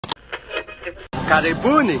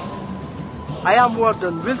Karibuni. I am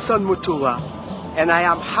Warden Wilson Mutua, and I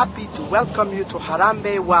am happy to welcome you to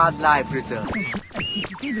Harambe Wildlife Reserve.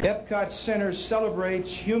 Epcot Center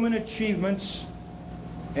celebrates human achievements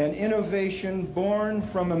and innovation born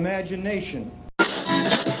from imagination.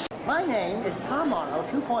 My name is Tom Morrow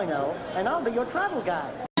 2.0, and I'll be your travel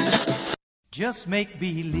guide. Just make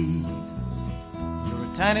believe you're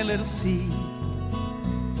a tiny little seed.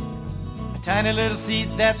 A tiny little seed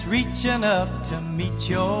that's reaching up to meet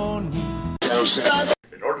your need.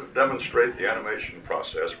 In order to demonstrate the animation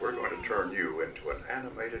process, we're going to turn you into an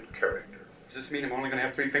animated character. Does this mean I'm only going to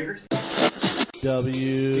have 3 fingers? WDW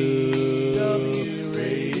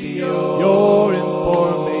Radio, your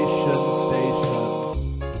information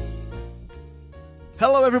station.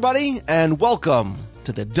 Hello, everybody, and welcome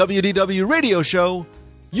to the WDW Radio Show,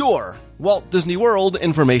 your Walt Disney World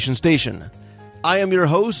information station. I am your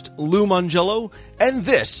host, Lou Mongello, and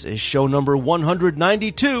this is show number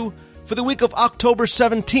 192 for the week of October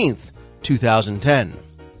 17th, 2010.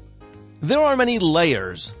 There are many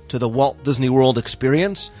layers to the Walt Disney World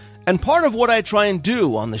experience, and part of what I try and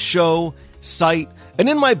do on the show, site, and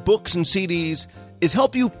in my books and CDs is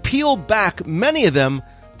help you peel back many of them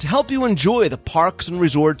to help you enjoy the parks and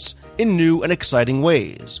resorts in new and exciting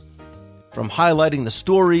ways. From highlighting the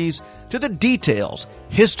stories to the details,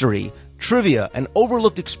 history, trivia, and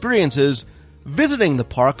overlooked experiences, visiting the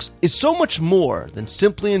parks is so much more than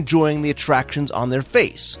simply enjoying the attractions on their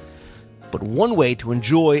face. But one way to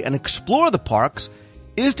enjoy and explore the parks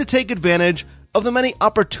is to take advantage of the many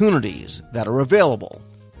opportunities that are available.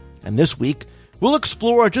 And this week, we'll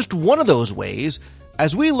explore just one of those ways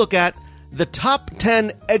as we look at the top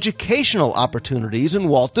 10 educational opportunities in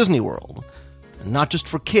Walt Disney World. And not just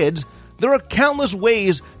for kids, there are countless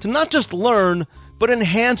ways to not just learn, but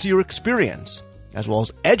enhance your experience, as well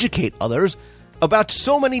as educate others about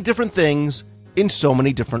so many different things in so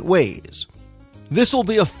many different ways. This will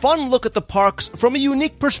be a fun look at the parks from a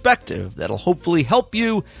unique perspective that'll hopefully help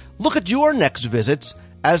you look at your next visits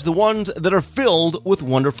as the ones that are filled with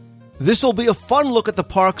wonderful. This will be a fun look at the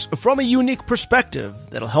parks from a unique perspective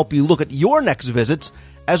that'll help you look at your next visits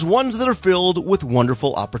as ones that are filled with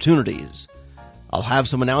wonderful opportunities. I'll have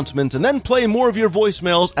some announcements and then play more of your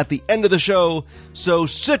voicemails at the end of the show, so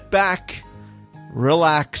sit back,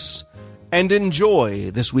 relax, and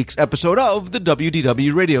enjoy this week's episode of the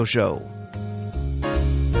WDW Radio Show.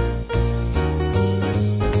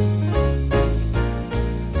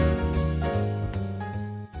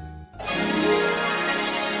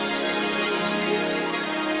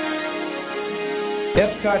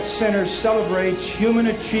 Epcot Center celebrates human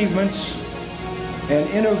achievements and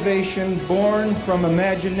innovation born from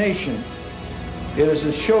imagination. It is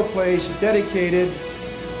a showplace dedicated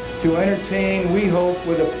to entertain, we hope,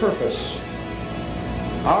 with a purpose.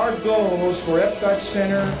 Our goals for Epcot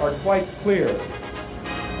Center are quite clear.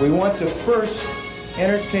 We want to first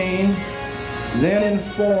entertain, then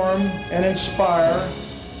inform and inspire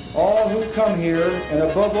all who come here, and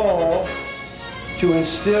above all, to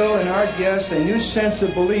instill in our guests a new sense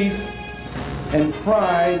of belief and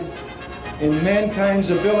pride in mankind's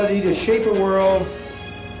ability to shape a world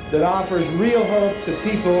that offers real hope to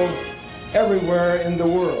people everywhere in the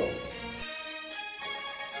world.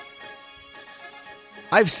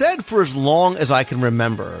 I've said for as long as I can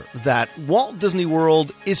remember that Walt Disney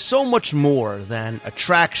World is so much more than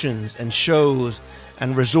attractions and shows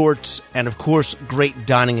and resorts and, of course, great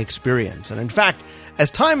dining experience. And in fact, as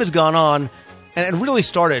time has gone on, and it really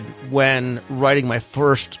started when writing my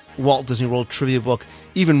first Walt Disney World trivia book,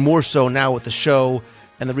 even more so now with the show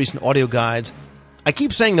and the recent audio guides, I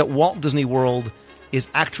keep saying that Walt Disney World is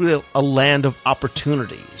actually a land of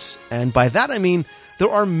opportunities. And by that I mean there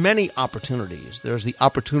are many opportunities. There's the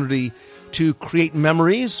opportunity to create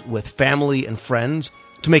memories with family and friends,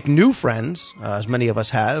 to make new friends, as many of us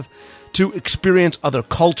have, to experience other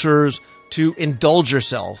cultures, to indulge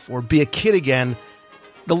yourself or be a kid again.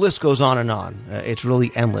 The list goes on and on. It's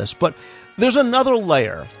really endless. But there's another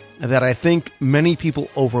layer that I think many people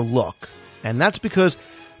overlook, and that's because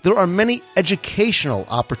there are many educational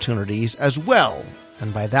opportunities as well.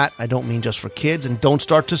 And by that, I don't mean just for kids, and don't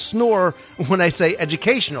start to snore when I say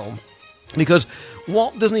educational, because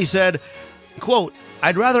Walt Disney said, quote,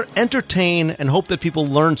 "I'd rather entertain and hope that people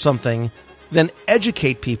learn something than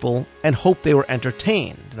educate people and hope they were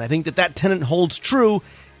entertained." And I think that that tenet holds true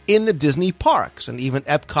in the Disney parks, and even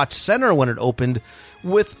Epcot Center, when it opened,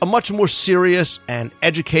 with a much more serious and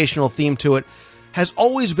educational theme to it, has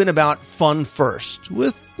always been about fun first,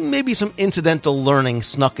 with maybe some incidental learning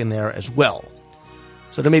snuck in there as well.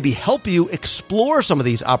 So to maybe help you explore some of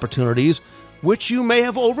these opportunities, which you may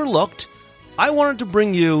have overlooked, I wanted to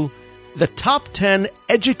bring you the top 10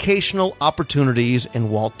 educational opportunities in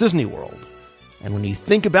Walt Disney World. And when you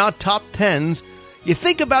think about top 10s, you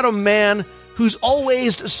think about a man who's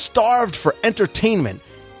always starved for entertainment,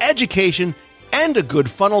 education, and a good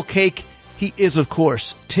funnel cake. He is, of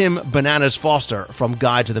course, Tim Bananas Foster from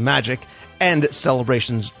Guide to the Magic and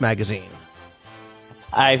Celebrations magazine.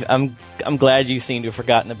 I'm glad you seem to have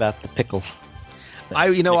forgotten about the pickles.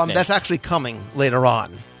 That's actually coming later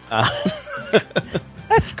on.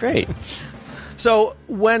 That's great. So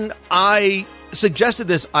when I suggested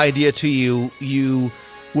this idea to you, you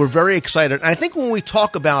were very excited. And I think when we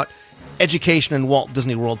talk about education in Walt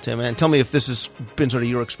Disney World, Tim, and tell me if this has been sort of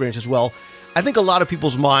your experience as well, I think a lot of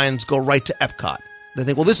people's minds go right to Epcot. They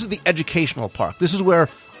think, well, this is the educational park. This is where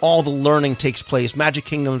all the learning takes place. Magic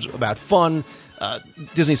Kingdom's about fun.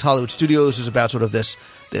 Disney's Hollywood Studios is about sort of this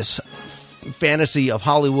fantasy of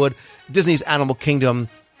Hollywood. Disney's Animal Kingdom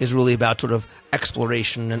is really about sort of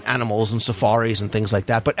exploration and animals and safaris and things like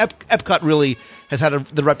that. But Epcot really has had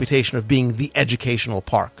the reputation of being the educational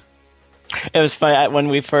park. It was funny. When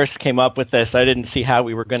we first came up with this, I didn't see how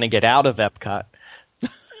we were going to get out of Epcot.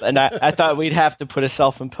 And I thought we'd have to put a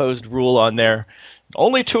self-imposed rule on there.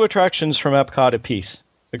 Only 2 attractions from Epcot apiece,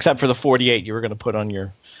 except for the 48 you were going to put on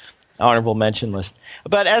your honorable mention list.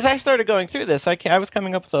 But as I started going through this, I was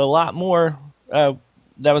coming up with a lot more that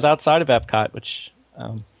was outside of Epcot, which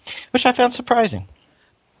I found surprising.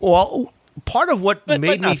 Well, part of what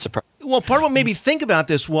made me think about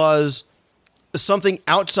this was something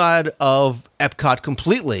outside of Epcot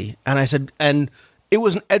completely, and I said, and it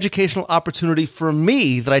was an educational opportunity for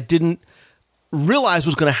me that I didn't realize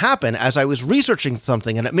was going to happen as I was researching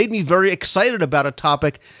something, and it made me very excited about a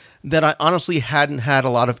topic that I honestly hadn't had a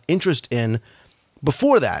lot of interest in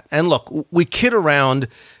before that. And look, we kid around,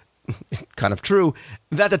 kind of true,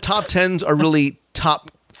 that the top 10s are really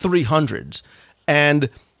top 300s. And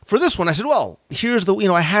for this one, I said, well, here's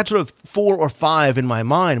I had sort of 4 or 5 in my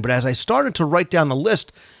mind, but as I started to write down the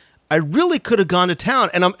list, I really could have gone to town.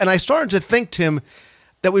 And I started to think, Tim,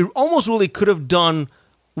 that we almost really could have done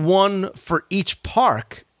one for each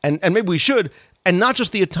park, and maybe we should, and not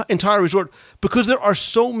just the entire resort, because there are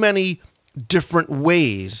so many different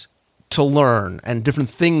ways to learn and different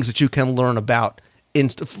things that you can learn about.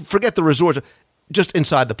 Forget the resort, just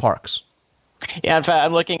inside the parks. Yeah, in fact,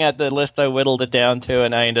 I'm looking at the list I whittled it down to,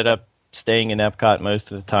 and I ended up staying in Epcot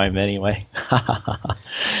most of the time anyway.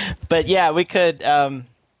 But yeah, we could.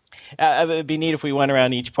 It would be neat if we went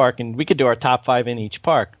around each park, and we could do our top 5 in each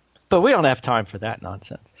park. But we don't have time for that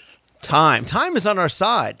nonsense. Time is on our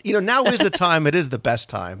side. Now is the time. It is the best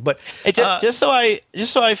time. But just so I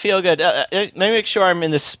feel good. Let me make sure I'm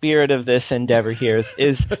in the spirit of this endeavor here.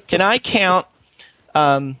 Is can I count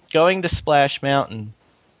going to Splash Mountain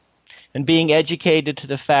and being educated to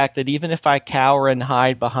the fact that even if I cower and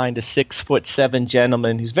hide behind a 6'7"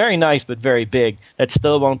 gentleman who's very nice but very big, that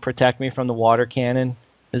still won't protect me from the water cannon?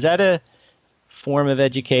 Is that a form of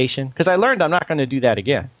education? Because I learned I'm not going to do that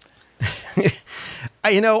again.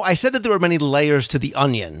 I said that there were many layers to the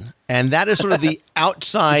onion, and that is sort of the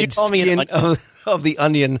outside skin of the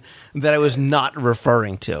onion that I was not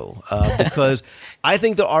referring to, because I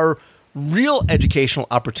think there are real educational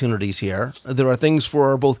opportunities here. There are things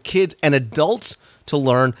for both kids and adults to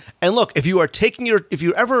learn. And look, if you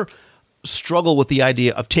ever struggle with the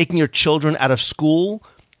idea of taking your children out of school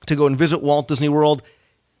to go and visit Walt Disney World,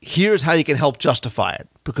 here's how you can help justify it,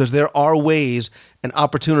 because there are ways and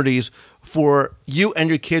opportunities for you and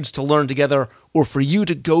your kids to learn together, or for you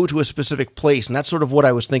to go to a specific place. And that's sort of what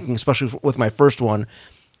I was thinking, especially with my first one,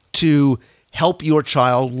 to help your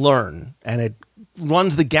child learn. And it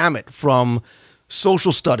runs the gamut from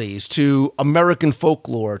social studies to American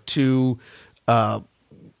folklore to,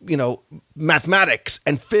 mathematics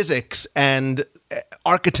and physics and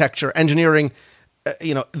architecture, engineering.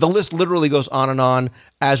 The list literally goes on and on,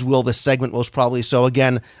 as will this segment most probably. So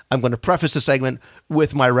again, I'm going to preface the segment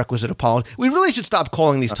with my requisite apology. We really should stop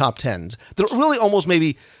calling these top 10s. They're really almost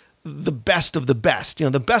maybe the best of the best,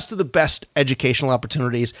 the best of the best educational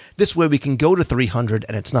opportunities. This way we can go to 300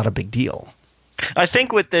 and it's not a big deal. I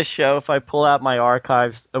think with this show, if I pull out my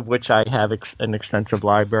archives, of which I have an extensive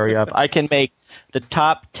library of, I can make the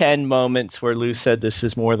top 10 moments where Lou said this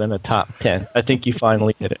is more than a top 10. I think you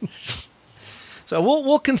finally did it. So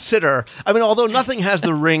we'll consider. I mean, although nothing has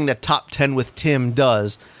the ring that Top 10 with Tim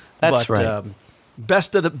does. That's right.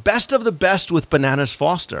 Best of the best with Bananas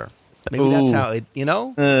Foster. Maybe that's how it.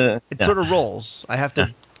 It sort of rolls. I have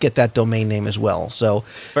to get that domain name as well. So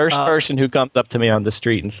first person who comes up to me on the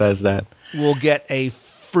street and says that will get a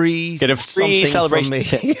free celebration from me.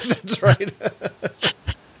 That's right.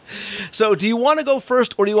 So do you want to go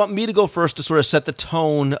first, or do you want me to go first to sort of set the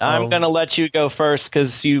tone? I'm going to let you go first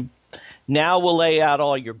because you now will lay out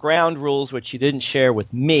all your ground rules, which you didn't share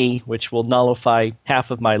with me, which will nullify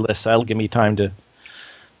half of my list. So that'll give me time to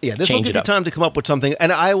this will give you time to come up with something.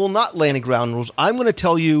 And I will not lay any ground rules. I'm going to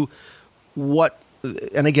tell you what,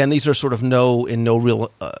 and again, these are sort of in no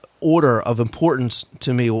real order of importance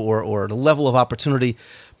to me or the level of opportunity.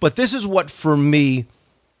 But this is what, for me,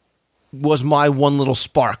 was my one little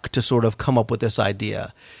spark to sort of come up with this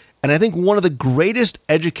idea. And I think one of the greatest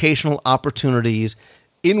educational opportunities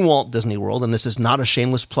in Walt Disney World, and this is not a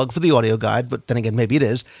shameless plug for the audio guide, but then again, maybe it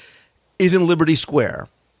is in Liberty Square.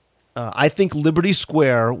 I think Liberty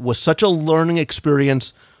Square was such a learning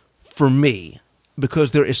experience for me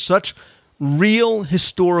because there is such real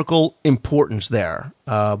historical importance there,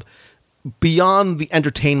 beyond the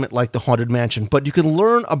entertainment like the Haunted Mansion. But you can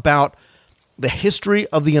learn about the history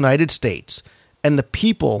of the United States and the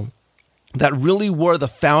people that really were the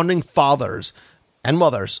founding fathers and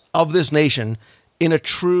mothers of this nation in a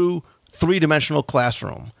true three-dimensional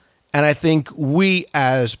classroom. And I think we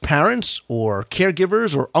as parents or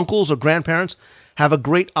caregivers or uncles or grandparents have a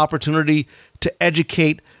great opportunity to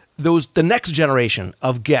educate the next generation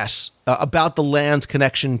of guests about the land's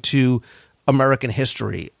connection to American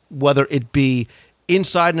history, whether it be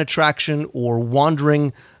inside an attraction or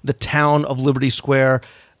wandering the town of Liberty Square.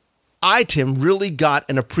 Tim, really got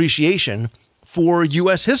an appreciation for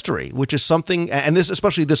U.S. history, which is something, and this,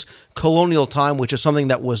 especially this colonial time, which is something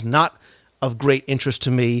that was not of great interest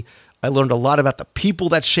to me. I learned a lot about the people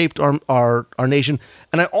that shaped our nation.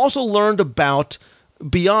 And I also learned about,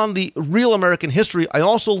 beyond the real American history, I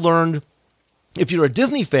also learned, if you're a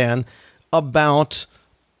Disney fan, about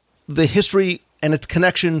the history and its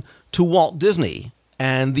connection to Walt Disney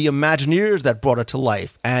and the Imagineers that brought it to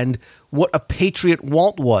life, and what a patriot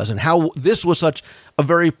Walt was, and how this was such a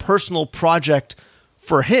very personal project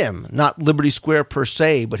for him, not Liberty Square per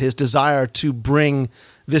se, but his desire to bring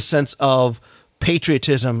this sense of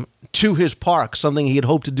patriotism to his park, something he had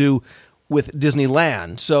hoped to do with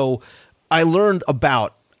Disneyland. So I learned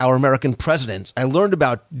about our American presidents. I learned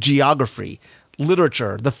about geography,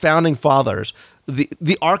 literature, the founding fathers,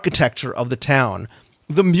 the architecture of the town,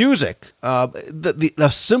 the music, the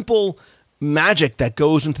simple magic that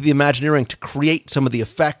goes into the Imagineering to create some of the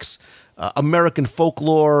effects, American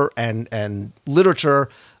folklore and literature,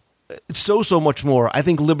 so much more. I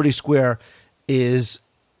think Liberty Square is,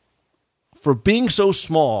 for being so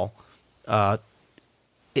small,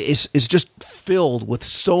 is just filled with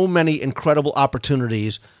so many incredible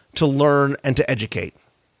opportunities to learn and to educate.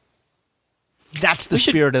 That's the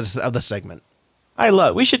spirit of the segment.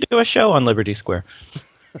 We should do a show on Liberty Square.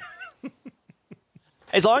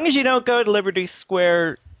 As long as you don't go to Liberty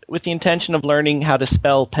Square with the intention of learning how to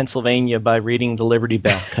spell Pennsylvania by reading the Liberty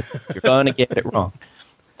Bell, 'cause you're going to get it wrong.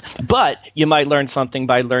 But you might learn something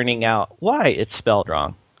by learning out why it's spelled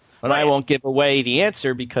wrong. And I won't give away the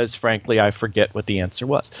answer because, frankly, I forget what the answer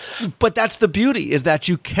was. But that's the beauty, is that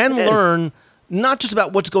you can learn not just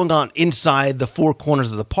about what's going on inside the four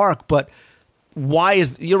corners of the park, but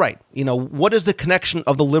you're right. What is the connection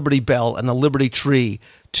of the Liberty Bell and the Liberty Tree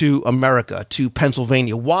to America, to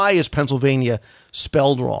Pennsylvania? Why is Pennsylvania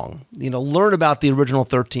spelled wrong? Learn about the original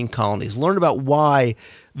 13 colonies. Learn about why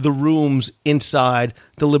the rooms inside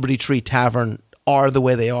the Liberty Tree Tavern are the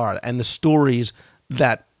way they are, and the stories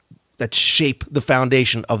that shape the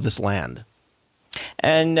foundation of this land.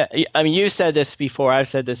 And you said this before, I've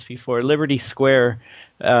said this before, Liberty Square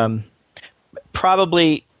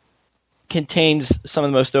probably contains some of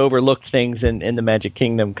the most overlooked things in the Magic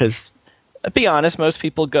Kingdom, because, be honest, most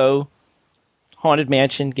people go Haunted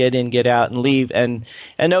Mansion, get in, get out, and leave, and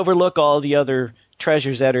overlook all the other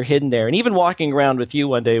treasures that are hidden there. And even walking around with you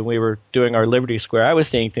one day when we were doing our Liberty Square, I was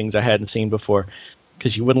seeing things I hadn't seen before,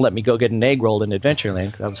 because you wouldn't let me go get an egg roll in Adventureland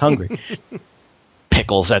because I was hungry.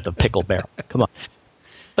 Pickles at the pickle barrel. Come on.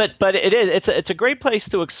 But it's a great place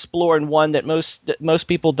to explore, and one that most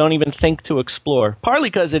people don't even think to explore. Partly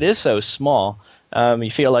because it is so small. You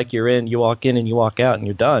feel like you walk in and you walk out and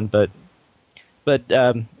you're done. But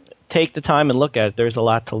take the time and look at it. There's a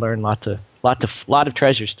lot to learn, lot of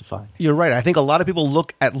treasures to find. You're right. I think a lot of people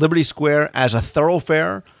look at Liberty Square as a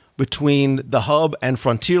thoroughfare between the Hub and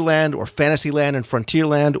Frontierland, or Fantasyland and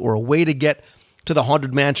Frontierland, or a way to get to the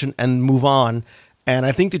Haunted Mansion and move on. And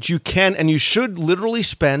I think that you can and you should literally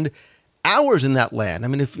spend hours in that land. I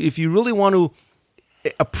mean, if you really want to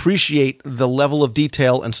appreciate the level of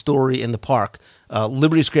detail and story in the park,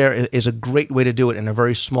 Liberty Square is a great way to do it in a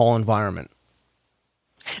very small environment.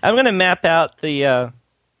 I'm going to map out the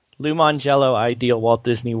Lou Mongello ideal Walt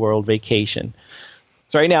Disney World vacation.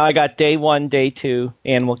 So right now I got day 1, day 2,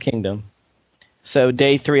 Animal Kingdom. So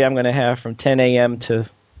day 3 I'm going to have from 10 a.m. to,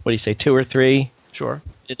 what do you say, 2 or 3? Sure.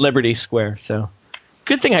 At Liberty Square. So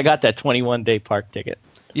good thing I got that 21-day park ticket.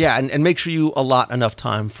 Yeah, and make sure you allot enough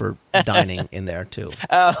time for dining in there, too.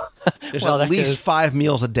 There's at least 5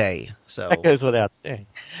 meals a day. So that goes without saying.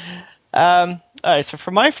 All right, so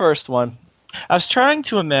for my first one, I was trying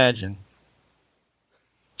to imagine,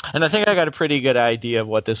 and I think I got a pretty good idea of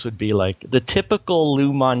what this would be like. The typical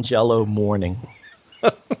Lou Mongello morning.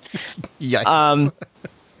 Yikes.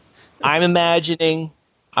 I'm imagining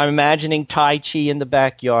Tai Chi in the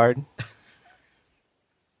backyard.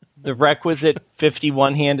 The requisite 50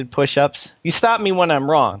 one-handed push-ups. You stop me when I'm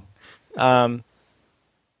wrong. The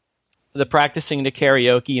practicing the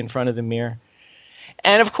karaoke in front of the mirror.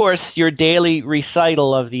 And, of course, your daily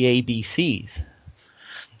recital of the ABCs.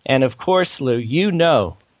 And, of course, Lou, you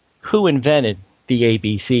know who invented the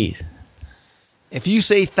ABCs. If you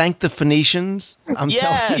say thank the Phoenicians, I'm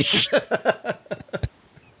telling you.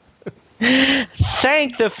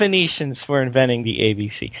 Thank the Phoenicians for inventing the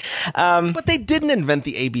ABC. But they didn't invent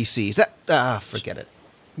the ABCs. Forget it.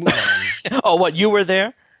 Move on. Oh, what, you were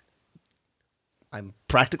there? I'm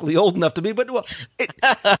practically old enough to be, but quick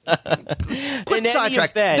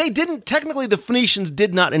sidetrack. They didn't, technically the Phoenicians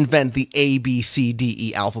did not invent the A, B, C, D,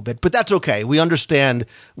 E alphabet, but that's okay. We understand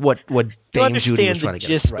what Dame Judy was trying to get. You understand the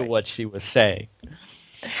gist of what she was saying.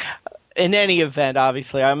 In any event,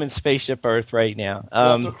 obviously, I'm in Spaceship Earth right now.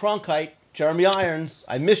 Walter Cronkite, Jeremy Irons.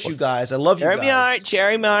 I miss you guys. I love you guys.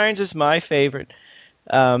 Jeremy Irons is my favorite.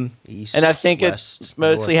 East, and I think West, it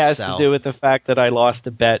mostly North, has South. to do with the fact that I lost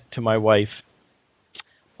a bet to my wife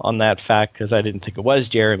on that fact because I didn't think it was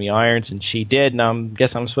Jeremy Irons, and she did, and I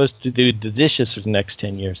guess I'm supposed to do the dishes for the next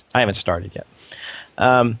 10 years. I haven't started yet.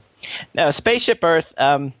 Now, Spaceship Earth,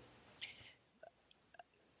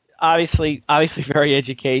 obviously very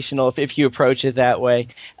educational if you approach it that way.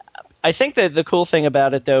 I think that the cool thing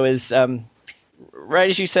about it, though, is right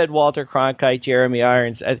as you said, Walter Cronkite, Jeremy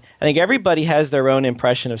Irons, I think everybody has their own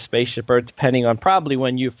impression of Spaceship Earth depending on probably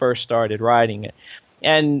when you first started riding it.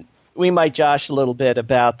 And we might josh a little bit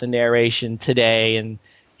about the narration today and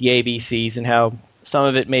the ABCs and how some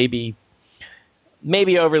of it may be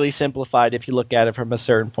overly simplified if you look at it from a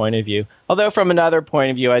certain point of view. Although from another point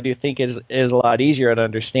of view, I do think it is a lot easier to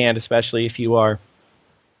understand, especially if you are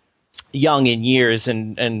young in years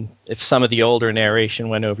and if some of the older narration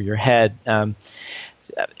went over your head.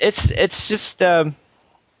 It's just I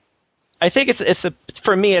think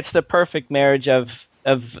for me it's the perfect marriage of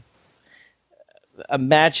a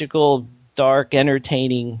magical, dark,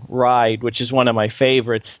 entertaining ride, which is one of my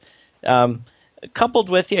favorites. Coupled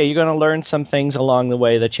with, you're going to learn some things along the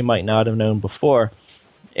way that you might not have known before.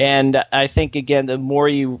 And I think, again, the more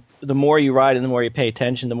you ride and the more you pay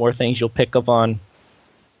attention, the more things you'll pick up on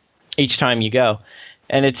each time you go.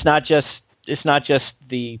 And it's not just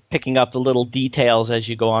the picking up the little details as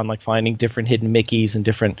you go on, like finding different hidden Mickeys and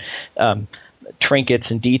different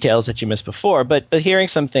trinkets and details that you missed before, but hearing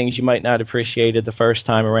some things you might not have appreciated the first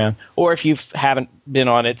time around, or if you haven't been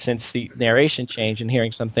on it since the narration changed and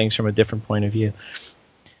hearing some things from a different point of view.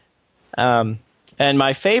 And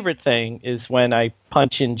my favorite thing is when I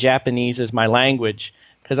punch in Japanese as my language,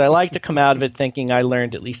 because I like to come out of it thinking I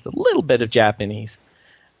learned at least a little bit of Japanese.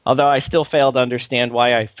 Although I still fail to understand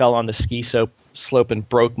why I fell on the ski slope and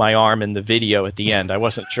broke my arm in the video at the end. I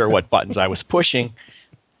wasn't sure what buttons I was pushing.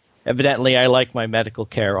 Evidently, I like my medical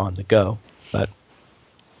care on the go. But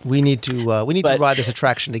we need to ride this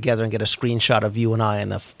attraction together and get a screenshot of you and I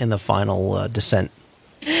in the final descent.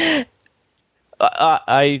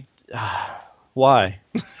 Why?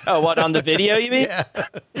 Oh, what, on the video? You mean? Yeah.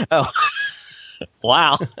 Oh,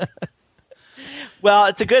 wow. Well,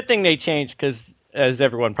 it's a good thing they changed because, as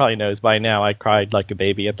everyone probably knows by now, I cried like a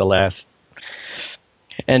baby at the last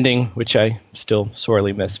ending, which I still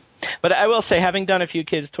sorely miss. But I will say, having done a few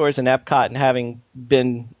kids' tours in Epcot and having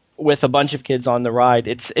been with a bunch of kids on the ride,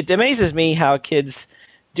 it amazes me how kids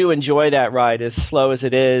do enjoy that ride, as slow as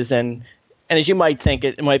it is. And as you might think,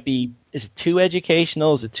 it might be, is it too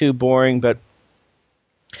educational? Is it too boring? But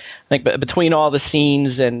I think between all the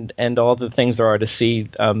scenes and all the things there are to see,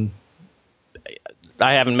 I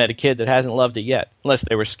haven't met a kid that hasn't loved it yet, unless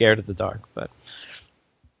they were scared of the dark.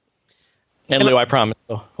 And Lou, I promise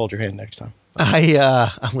I'll hold your hand next time.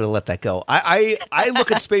 I'm going to let that go. I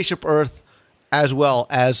look at Spaceship Earth as well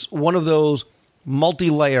as one of those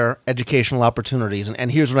multi-layer educational opportunities.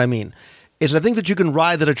 And here's what I mean. Is I think that you can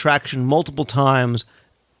ride that attraction multiple times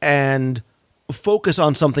and focus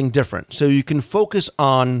on something different. So you can focus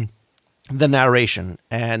on the narration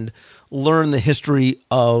and learn the history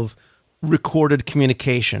of recorded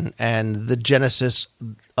communication and the genesis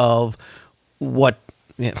of what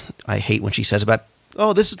I hate when she says about,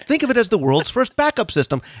 think of it as the world's first backup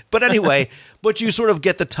system. But anyway, but you sort of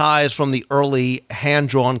get the ties from the early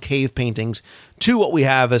hand-drawn cave paintings to what we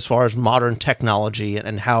have as far as modern technology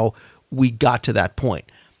and how we got to that point.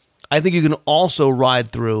 I think you can also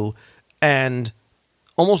ride through and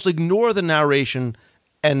almost ignore the narration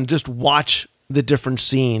and just watch the different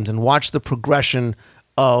scenes and watch the progression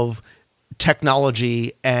of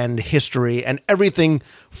technology and history and everything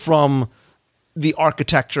from the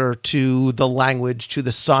architecture to the language to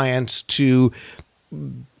the science to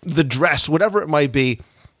the dress, whatever it might be.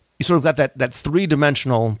 You sort of got that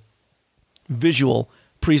three-dimensional visual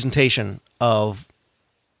presentation of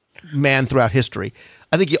man throughout history.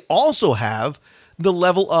 I think you also have the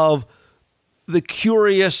level of the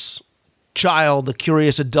curious child, the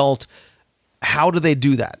curious adult. How do they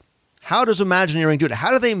do that? How does Imagineering do it?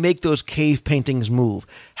 How do they make those cave paintings move?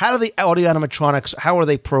 How do the audio animatronics, how are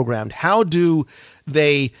they programmed? How do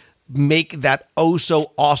they make that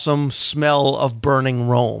so awesome smell of burning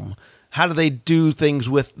Rome? How do they do things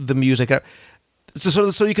with the music?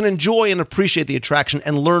 So you can enjoy and appreciate the attraction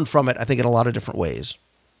and learn from it, I think, in a lot of different ways.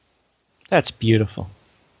 That's beautiful.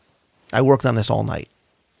 I worked on this all night.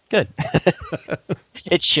 Good.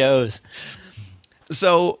 It shows.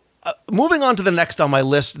 So moving on to the next on my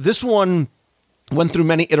list, this one went through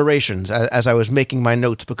many iterations as I was making my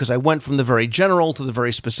notes, because I went from the very general to the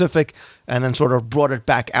very specific and then sort of brought it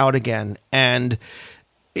back out again. And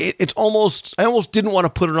I almost didn't want to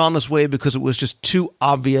put it on this way because it was just too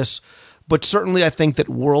obvious. But certainly I think that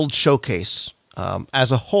World Showcase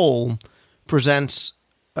as a whole presents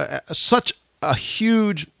such a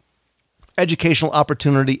huge educational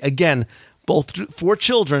opportunity, again, both for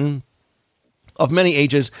children of many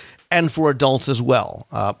ages and for adults as well.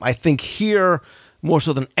 I think here, more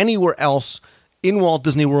so than anywhere else in Walt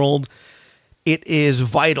Disney World, it is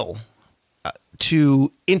vital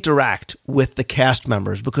to interact with the cast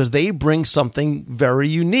members because they bring something very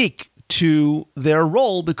unique to their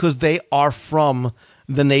role because they are from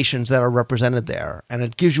the nations that are represented there. And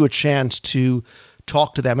it gives you a chance to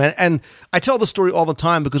talk to them. And I tell the story all the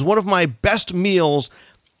time because one of my best meals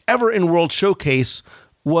ever in World Showcase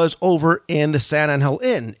was over in the San Angel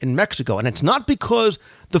Inn in Mexico. And it's not because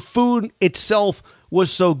the food itself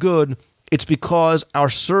was so good. It's because our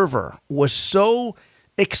server was so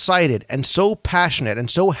excited and so passionate and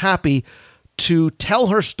so happy to tell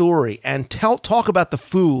her story and talk about the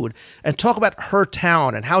food and talk about her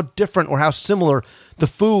town and how different or how similar the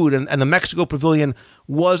food and the Mexico Pavilion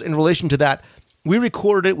was in relation to that. We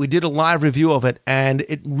recorded it. We did a live review of it, and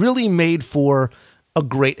it really made for a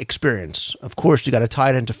great experience. Of course, you got to tie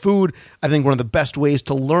it into food. I think one of the best ways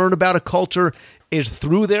to learn about a culture is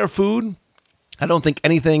through their food. I don't think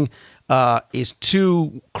anything is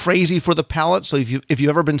too crazy for the palate. So if you've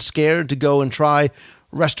ever been scared to go and try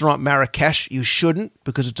Restaurant Marrakesh, you shouldn't,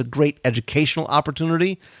 because it's a great educational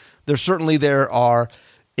opportunity. There are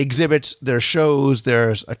exhibits, there's shows,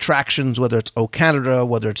 there's attractions, whether it's O Canada,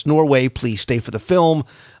 whether it's Norway, Please Stay for the Film,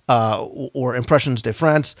 or Impressions de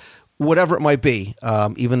France, whatever it might be,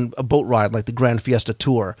 even a boat ride like the Grand Fiesta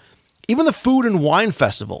Tour. Even the Food and Wine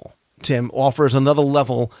Festival, Tim, offers another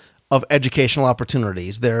level of educational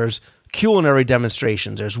opportunities. There's culinary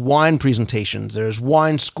demonstrations, there's wine presentations, there's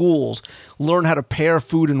wine schools, learn how to pair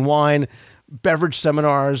food and wine, beverage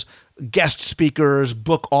seminars, guest speakers,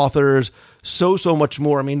 book authors, so much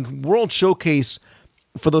more. I mean, World Showcase,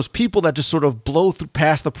 for those people that just sort of blow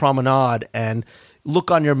past the promenade and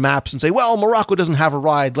look on your maps and say, well, Morocco doesn't have a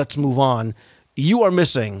ride, let's move on. You are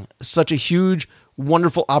missing such a huge,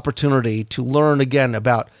 wonderful opportunity to learn again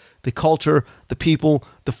about the culture, the people,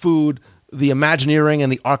 the food, the Imagineering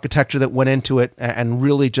and the architecture that went into it, and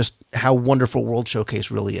really just how wonderful World Showcase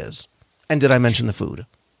really is. And did I mention the food?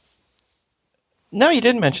 No, you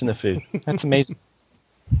didn't mention the food. That's amazing.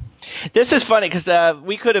 This is funny because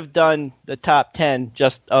we could have done the top 10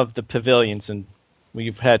 just of the pavilions, and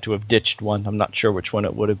we've had to have ditched one. I'm not sure which one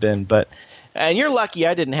it would have been, and you're lucky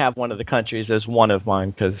I didn't have one of the countries as one of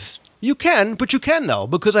mine because you can though,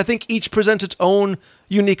 because I think each presents its own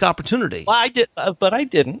unique opportunity. Well, I did, but I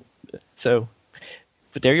didn't. So,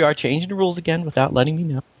 but there you are, changing the rules again without letting me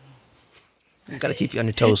know. I've got to keep you on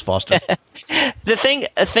your toes, Foster.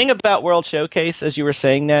 A thing about World Showcase, as you were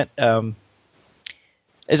saying that,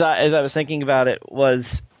 as I was thinking about it,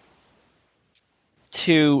 was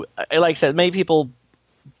to, like I said, many people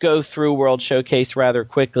go through World Showcase rather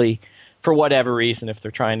quickly for whatever reason, if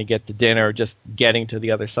they're trying to get to dinner or just getting to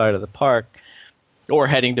the other side of the park or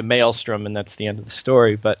heading to Maelstrom, and that's the end of the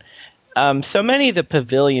story. But so many of the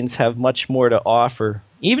pavilions have much more to offer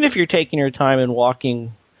even if you're taking your time and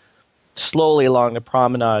walking slowly along the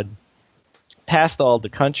promenade past all the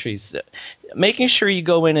countries, making sure you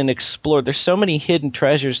go in and explore. There's so many hidden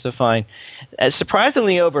treasures to find,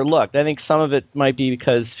 surprisingly overlooked. I think some of it might be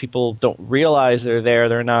because people don't realize they're there.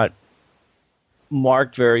 They're not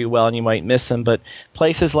marked very well, and you might miss them. But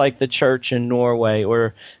places like the church in Norway,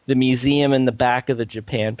 or the museum in the back of the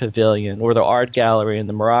Japan Pavilion, or the art gallery in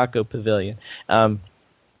the Morocco Pavilion,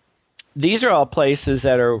 these are all places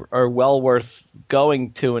that are well worth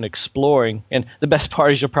going to and exploring. And the best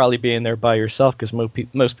part is you'll probably be in there by yourself, because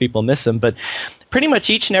most people miss them. But pretty much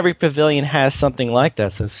each and every pavilion has something like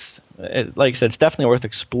that. So like I said, it's definitely worth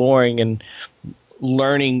exploring and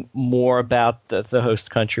learning more about the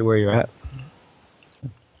host country where you're at.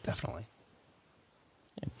 Definitely.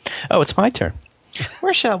 Oh, it's my turn.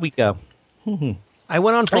 Where shall we go? I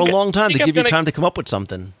went on for a long time to give you time to come up with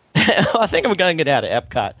something. I think I'm going to get out of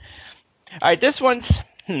Epcot. All right, this one's...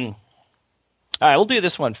 All right, we'll do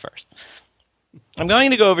this one first. I'm going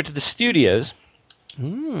to go over to the studios.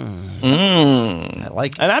 I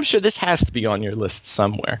like it. And I'm sure this has to be on your list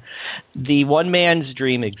somewhere. The One Man's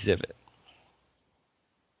Dream exhibit.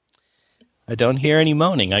 I don't hear any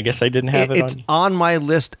moaning. I guess I didn't have it on. It's on my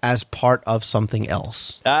list as part of something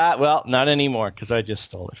else. Well, not anymore, because I just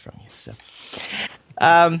stole it from you. So,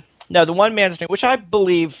 no, the One Man's Dream, which I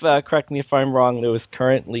believe, correct me if I'm wrong, Lou, is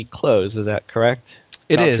currently closed. Is that correct?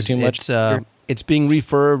 It is. It's being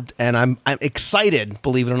refurbed, and I'm excited,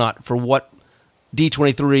 believe it or not, for what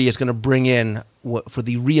D23 is going to bring in for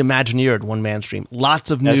the reimagineered One Man's Dream.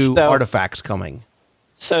 Lots of new artifacts coming.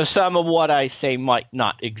 So some of what I say might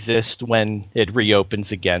not exist when it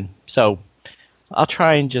reopens again. So I'll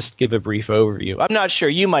try and just give a brief overview. I'm not sure.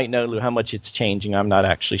 You might know, Lou, how much it's changing. I'm not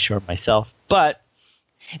actually sure myself. But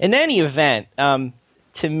in any event,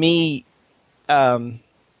 to me,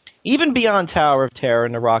 even beyond Tower of Terror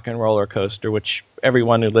and the Rock and Roller Coaster, which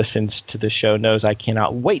everyone who listens to the show knows I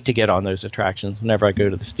cannot wait to get on those attractions whenever I go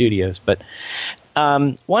to the studios. But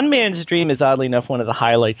One Man's Dream is, oddly enough, one of the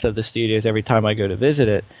highlights of the studios every time I go to visit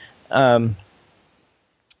it. For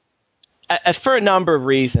a number of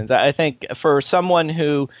reasons. I think for someone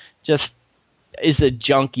who just is a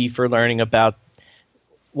junkie for learning about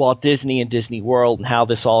Walt Disney and Disney World and how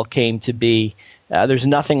this all came to be, there's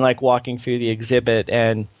nothing like walking through the exhibit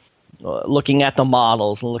and looking at the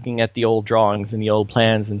models and looking at the old drawings and the old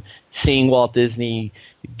plans and seeing Walt Disney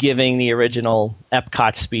giving the original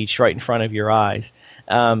Epcot speech right in front of your eyes.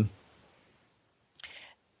 But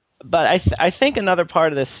I think another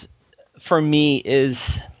part of this for me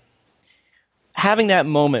is having that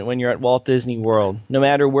moment when you're at Walt Disney World, no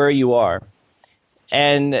matter where you are.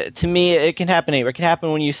 And to me, it can happen anywhere. It can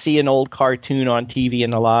happen when you see an old cartoon on TV in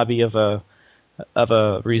the lobby of a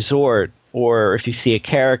resort, or if you see a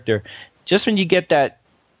character. Just when you get that,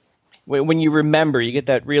 when you remember, you get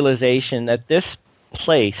that realization that this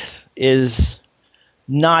place is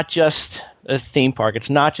not just a theme park. It's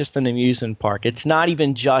not just an amusement park. It's not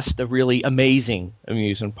even just a really amazing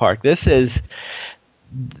amusement park. This is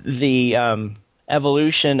the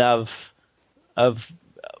evolution of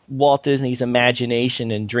Walt Disney's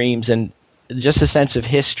imagination and dreams, and just a sense of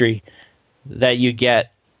history that you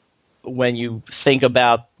get when you think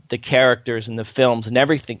about the characters and the films and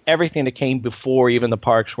everything that came before even the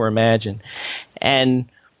parks were imagined. And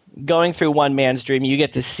going through One Man's Dream, you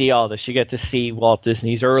get to see all this. You get to see Walt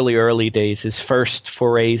Disney's early days, his first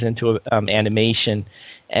forays into animation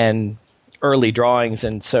and early drawings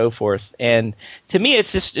and so forth. And to me,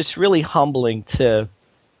 it's really humbling to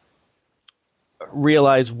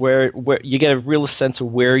realize where you get a real sense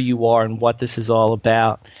of where you are and what this is all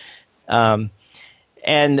about.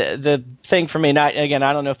 And the thing for me, I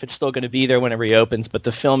don't know if it's still going to be there when it reopens, but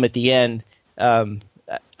the film at the end,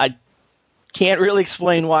 I can't really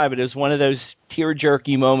explain why, but it was one of those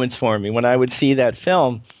tear-jerky moments for me. When I would see that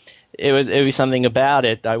film, it would be something about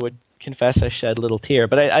it. I would confess I shed a little tear.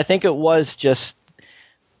 But I think it was just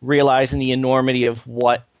realizing the enormity of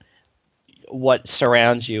what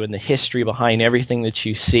surrounds you and the history behind everything that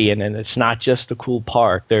you see. And it's not just a cool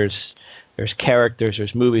park. There's characters,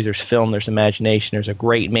 there's movies, there's film, there's imagination, there's a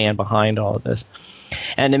great man behind all of this.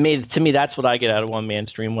 And to me, that's what I get out of One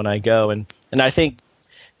Man's Dream when I go. And I think,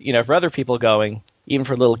 for other people going, even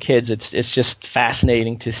for little kids, it's just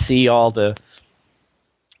fascinating to see all the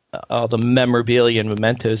memorabilia and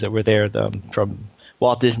mementos that were there, from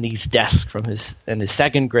Walt Disney's desk, from his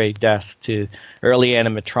second grade desk to early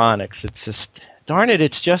animatronics. It's just, darn it,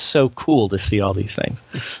 it's just so cool to see all these things.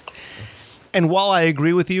 And while I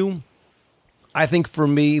agree with you, I think for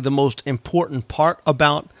me, the most important part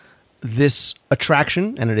about this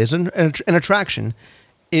attraction, and it is an attraction,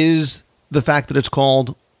 is the fact that it's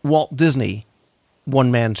called Walt Disney One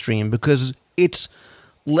Man Stream, because it's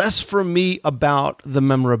less for me about the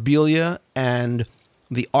memorabilia and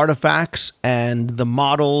the artifacts and the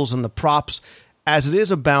models and the props as it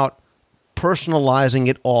is about personalizing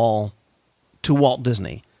it all to Walt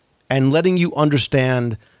Disney and letting you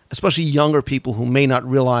understand, especially younger people who may not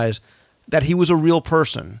realize that he was a real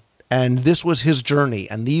person and this was his journey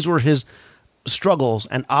and these were his struggles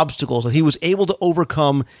and obstacles that he was able to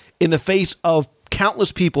overcome in the face of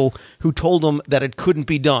countless people who told him that it couldn't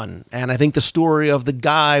be done. And I think the story of the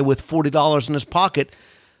guy with $40 in his pocket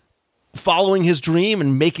following his dream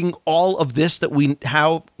and making all of this that we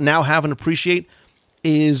now have and appreciate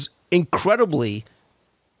is incredibly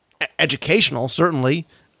educational, certainly.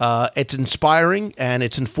 It's inspiring and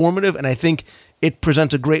it's informative, and I think it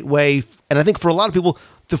presents a great way. And I think for a lot of people,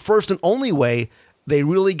 the first and only way they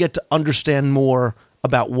really get to understand more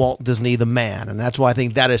about Walt Disney, the man. And that's why I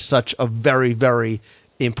think that is such a very, very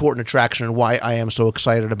important attraction and why I am so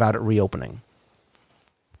excited about it reopening.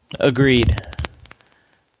 Agreed.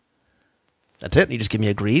 That's it? You just give me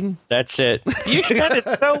agreed? That's it. You said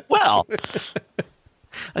it so well.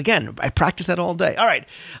 Again, I practice that all day. All right.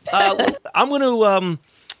 I'm going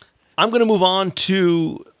to move on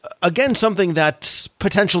to, again, something that's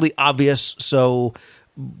potentially obvious.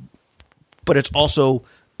 But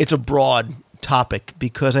it's a broad topic,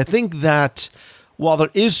 because I think that while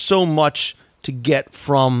there is so much to get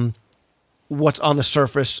from what's on the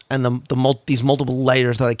surface and these multiple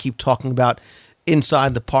layers that I keep talking about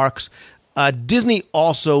inside the parks, Disney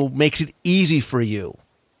also makes it easy for you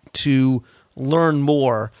to learn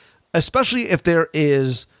more, especially if there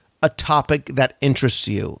is a topic that interests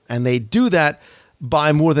you. And they do that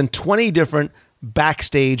by more than 20 different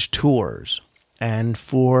backstage tours. And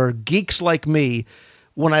for geeks like me,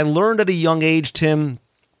 when I learned at a young age, Tim,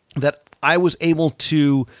 that I was able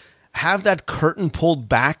to have that curtain pulled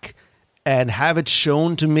back and have it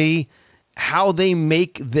shown to me how they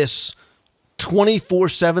make this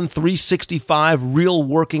 24/7, 365 real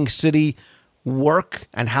working city work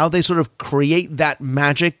and how they sort of create that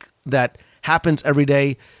magic that happens every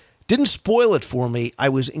day, didn't spoil it for me. I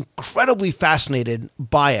was incredibly fascinated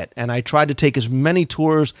by it, and I tried to take as many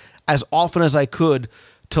tours as often as I could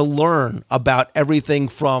to learn about everything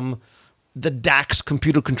from the DAX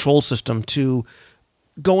computer control system to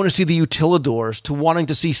going to see the utilidors to wanting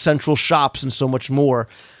to see central shops and so much more.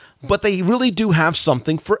 But they really do have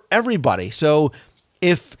something for everybody. So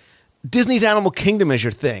if Disney's Animal Kingdom is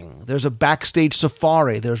your thing, there's a backstage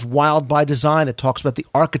safari. There's Wild by Design that talks about the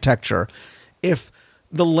architecture. If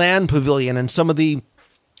the Land Pavilion and some of the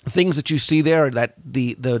things that you see there, that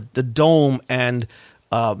the dome and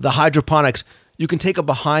the hydroponics, you can take a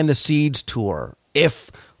behind the scenes tour.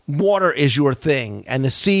 If water is your thing and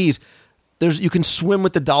the seas, you can swim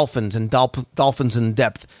with the dolphins and dolphins in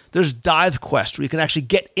depth. There's Dive Quest where you can actually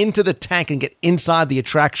get into the tank and get inside the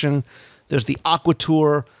attraction. There's the Aqua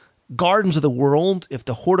Tour, Gardens of the World. If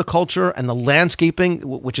the horticulture and the landscaping,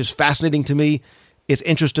 which is fascinating to me, is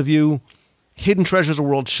interest of you. Hidden Treasures of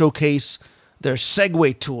World Showcase. There's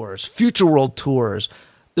Segway tours, Future World tours.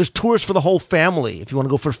 There's tours for the whole family if you want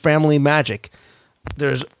to go for family magic.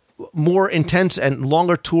 There's more intense and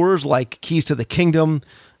longer tours like Keys to the Kingdom.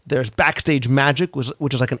 There's Backstage Magic,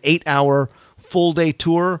 which is like an 8-hour full-day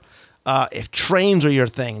tour. If trains are your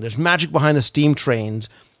thing, there's Magic Behind the Steam Trains.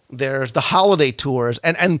 There's the holiday tours.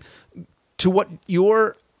 And to what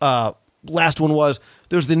your last one was,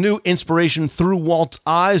 there's the new Inspiration Through Walt's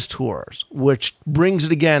Eyes tours, which brings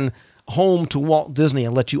it again home to Walt Disney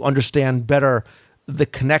and lets you understand better the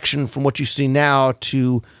connection from what you see now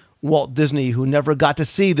to Walt Disney, who never got to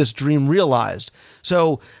see this dream realized.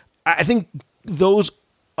 So I think those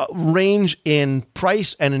range in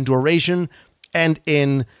price and in duration and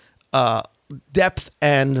in depth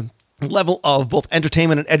and level of both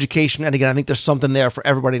entertainment and education. And again, I think there's something there for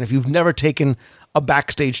everybody. And if you've never taken a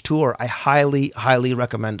backstage tour, I highly, highly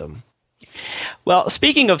recommend them. Well,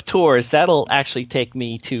 speaking of tours, that'll actually take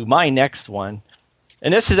me to my next one.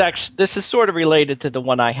 And this is sort of related to the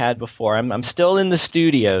one I had before. I'm still in the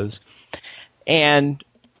studios. And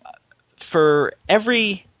for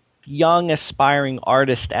every young aspiring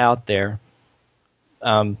artist out there,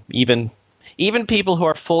 even people who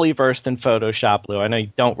are fully versed in Photoshop, Lou, I know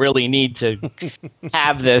you don't really need to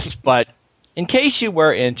have this, but in case you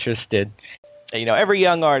were interested, every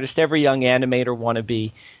young artist, every young animator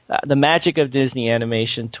wannabe, the Magic of Disney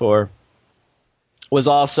Animation Tour was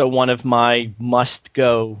also one of my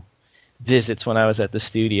must-go visits when I was at the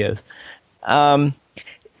studios.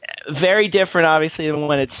 Very different, obviously, than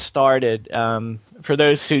when it started. For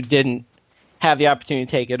those who didn't have the opportunity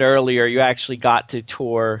to take it earlier, you actually got to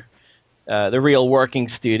tour the real working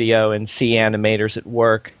studio and see animators at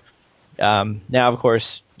work. Now, of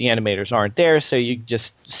course, the animators aren't there, so you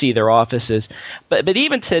just see their offices. But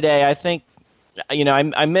even today, I think,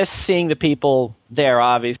 I miss seeing the people there,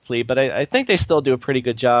 obviously, but I think they still do a pretty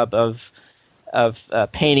good job of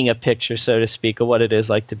painting a picture, so to speak, of what it is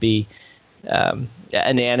like to be an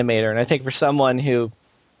animator. And I think for someone who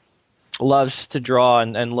loves to draw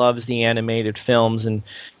and loves the animated films and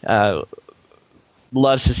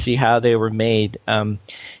loves to see how they were made,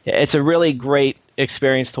 it's a really great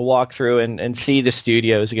experience to walk through and see the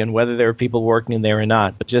studios again, whether there are people working in there or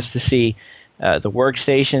not, but just to see the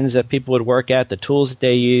workstations that people would work at, the tools that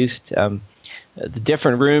they used, the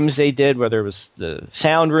different rooms they did, whether it was the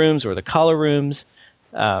sound rooms or the color rooms.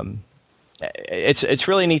 It's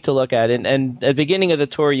really neat to look at. And at the beginning of the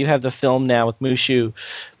tour, you have the film now with Mushu.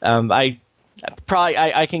 I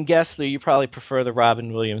can guess, Lou, you probably prefer the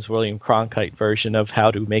Robin Williams, William Cronkite version of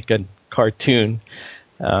how to make a cartoon.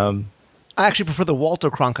 I actually prefer the Walter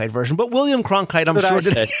Cronkite version, but William Cronkite, I'm sure.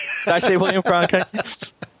 Did I say William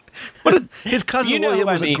Cronkite? His cousin William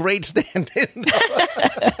was a great stand-in.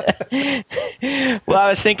 Well, I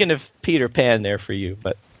was thinking of Peter Pan there for you,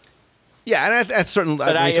 but yeah, and certainly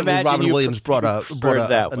Robin Williams brought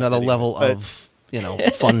another level of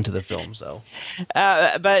fun to the film. So,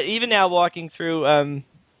 but even now walking through,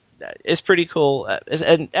 it's pretty cool.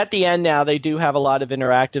 And at the end now, they do have a lot of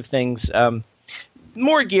interactive things,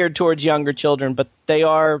 more geared towards younger children, but they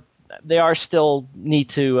are still neat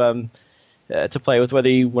to play with, whether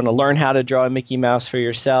you want to learn how to draw a Mickey Mouse for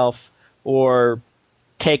yourself or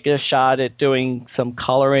take a shot at doing some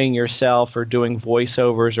coloring yourself or doing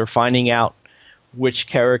voiceovers or finding out which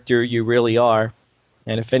character you really are.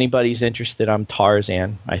 And if anybody's interested, I'm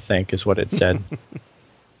Tarzan, I think is what it said.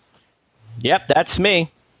 Yep, that's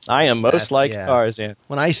me. I am Tarzan.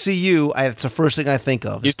 When I see you, it's the first thing I think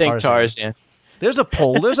of. You think Tarzan. There's a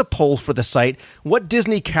poll. There's a poll for the site. What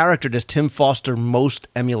Disney character does Tim Foster most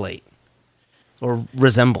emulate or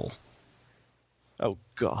resemble? Oh,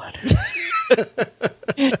 God.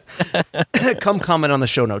 Come comment on the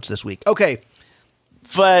show notes this week. Okay.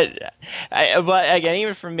 But again,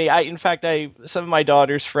 even for me, some of my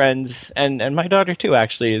daughter's friends, and my daughter too,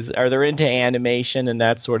 actually, they're into animation and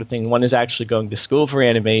that sort of thing. One is actually going to school for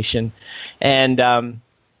animation, and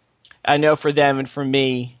I know for them and for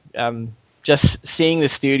me, just seeing the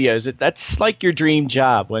studios, that's like your dream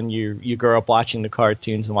job when you grow up watching the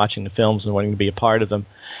cartoons and watching the films and wanting to be a part of them.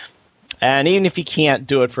 And even if you can't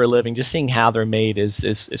do it for a living, just seeing how they're made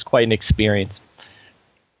is quite an experience.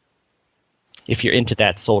 If you're into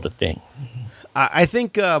that sort of thing. I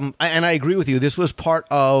think, and I agree with you, this was part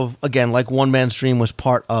of, again, like One Man's Dream was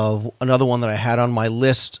part of another one that I had on my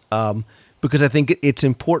list, because I think it's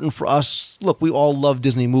important for us. Look, we all love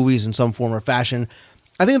Disney movies in some form or fashion.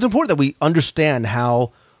 I think it's important that we understand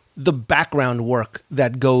how the background work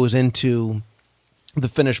that goes into the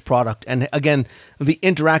finished product. And again, the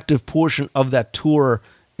interactive portion of that tour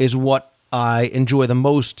is what I enjoy the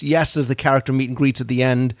most. Yes, there's the character meet and greets at the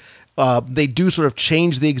end. They do sort of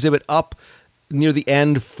change the exhibit up near the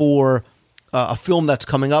end for a film that's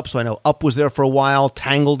coming up. So I know Up was there for a while.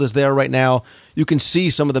 Tangled is there right now. You can see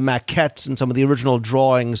some of the maquettes and some of the original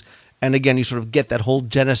drawings. And again, you sort of get that whole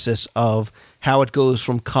genesis of how it goes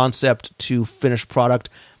from concept to finished product.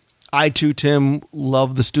 I too, Tim,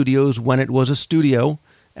 loved the studios when it was a studio.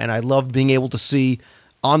 And I loved being able to see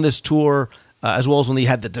on this tour, as well as when they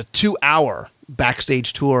had the 2-hour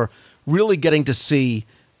backstage tour, really getting to see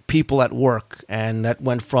people at work. And that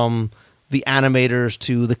went from the animators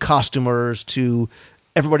to the costumers to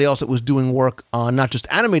everybody else that was doing work on not just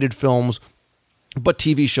animated films, but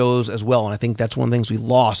TV shows as well. And I think that's one of the things we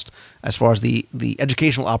lost as far as the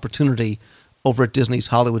educational opportunity over at Disney's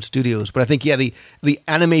Hollywood Studios. But I think, yeah, the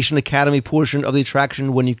Animation Academy portion of the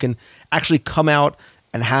attraction, when you can actually come out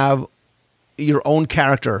and have your own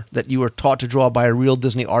character that you were taught to draw by a real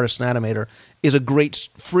Disney artist and animator, is a great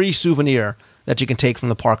free souvenir that you can take from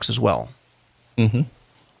the parks as well. Mm-hmm.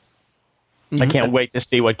 I can't wait to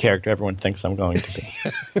see what character everyone thinks I'm going to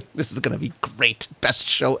be. This is going to be great. Best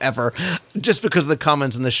show ever. Just because of the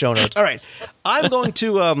comments in the show notes. All right. I'm going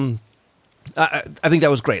to... I think that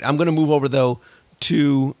was great. I'm going to move over, though,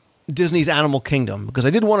 to Disney's Animal Kingdom, because I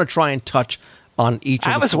did want to try and touch on each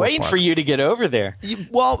of the I was waiting parks. for you to get over there.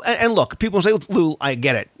 Well, and look, people say, Lou, I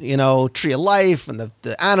get it. You know, Tree of Life and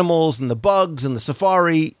the animals and the bugs and the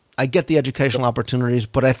safari. I get the educational opportunities,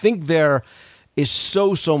 but I think there is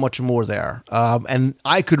so much more there. And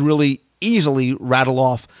I could really easily rattle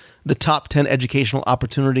off the top 10 educational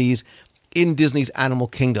opportunities in Disney's Animal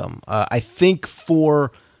Kingdom. I think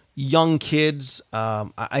for young kids.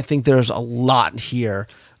 I think there's a lot here.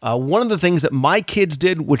 One of the things that my kids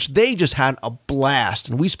did, which they just had a blast,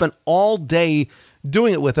 and we spent all day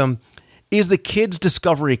doing it with them, is the Kids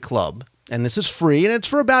Discovery Club. And this is free, and it's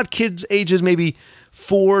for about kids ages maybe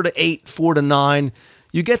 4 to 8, 4 to 9.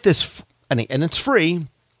 You get this, and it's free,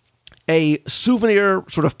 a souvenir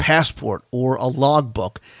sort of passport or a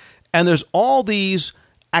logbook. And there's all these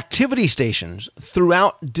activity stations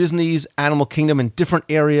throughout Disney's Animal Kingdom in different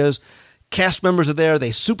areas. Cast members are there.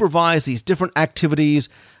 They supervise these different activities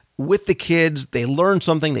with the kids. They learn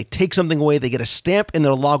something. They take something away. They get a stamp in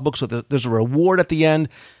their logbook, so there's a reward at the end.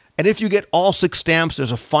 And if you get all 6 stamps,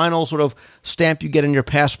 there's a final sort of stamp you get in your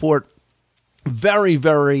passport. Very,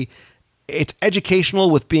 very, it's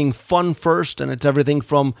educational with being fun first, and it's everything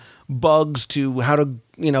from bugs to how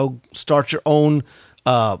to, start your own,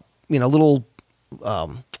 little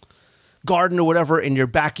garden or whatever in your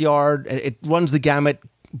backyard. It runs the gamut,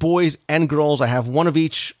 boys and girls. I have one of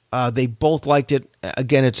each. They both liked it.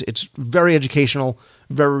 Again, it's very educational,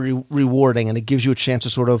 very rewarding, and it gives you a chance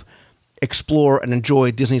to sort of explore and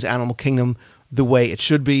enjoy Disney's Animal Kingdom the way it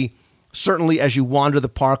should be. Certainly, as you wander the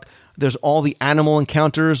park, there's all the animal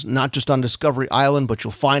encounters, not just on Discovery Island, but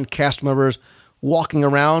you'll find cast members walking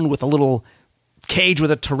around with a little cage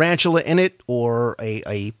with a tarantula in it, or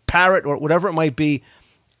a parrot, or whatever it might be,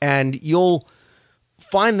 and you'll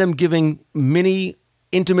find them giving mini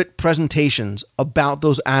intimate presentations about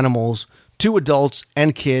those animals to adults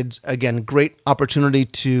and kids. Again, great opportunity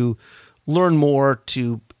to learn more,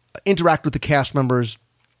 to interact with the cast members,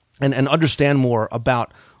 and understand more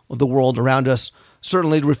about the world around us.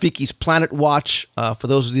 Certainly, Rafiki's Planet Watch, for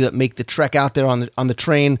those of you that make the trek out there on the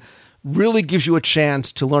train, really gives you a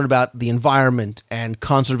chance to learn about the environment and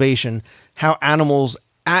conservation, how animals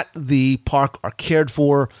at the park are cared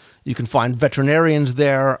for. You can find veterinarians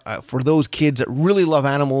there for those kids that really love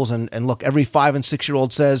animals. And look, every 5 and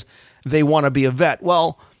 6-year-old says they want to be a vet.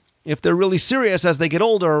 Well, if they're really serious as they get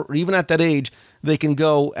older, or even at that age, they can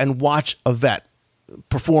go and watch a vet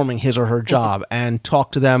performing his or her job and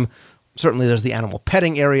talk to them. Certainly there's the animal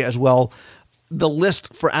petting area as well. The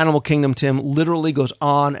list for Animal Kingdom, Tim, literally goes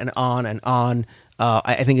on and on and on.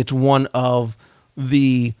 I think it's one of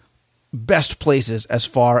the best places as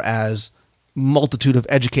far as multitude of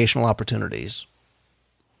educational opportunities.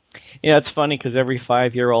 Yeah, it's funny because every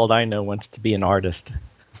 5-year-old I know wants to be an artist.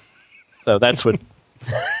 So that's what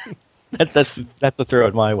that's a throw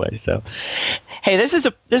it my way. So, hey, this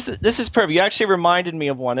is perfect. You actually reminded me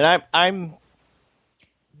of one, and I'm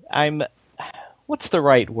what's the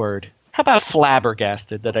right word? How about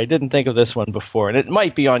flabbergasted that I didn't think of this one before, and it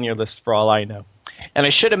might be on your list for all I know. And I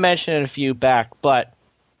should have mentioned it a few back, but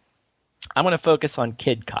I'm going to focus on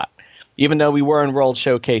Kid Cot, even though we were in World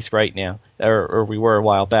Showcase right now, or we were a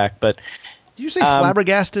while back. But did you say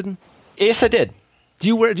flabbergasted? Yes, I did. Do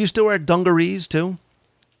you still wear dungarees too?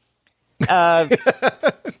 Sorry,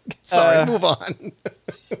 move on.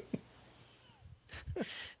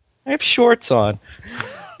 I have shorts on.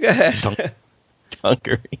 Go ahead.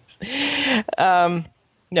 Dungarees.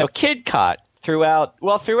 No, Kid Cot throughout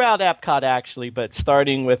Epcot actually, but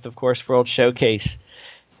starting with, of course, World Showcase.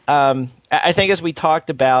 I think as we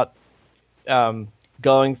talked about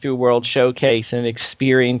going through World Showcase and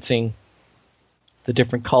experiencing the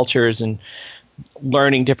different cultures and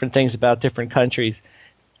learning different things about different countries,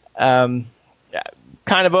 kind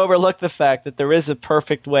of overlooked the fact that there is a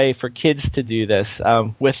perfect way for kids to do this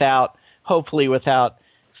without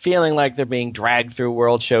feeling like they're being dragged through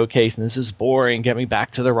World Showcase and this is boring, get me back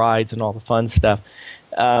to the rides and all the fun stuff.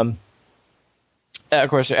 Of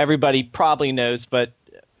course, everybody probably knows, but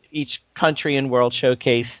each country in World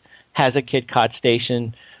Showcase has a Kid Cot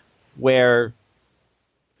station where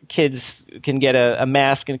kids can get a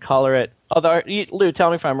mask and color it. Although, Lou, tell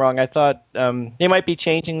me if I'm wrong. I thought they might be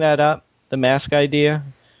changing that up, the mask idea.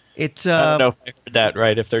 It's I don't know if I heard that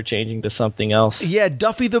right, if they're changing to something else. Yeah,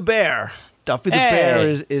 Duffy the Bear. Duffy the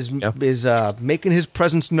Bear is making his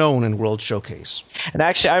presence known in World Showcase. And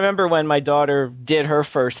actually, I remember when my daughter did her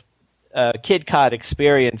first Kid Cot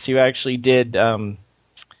experience, you actually did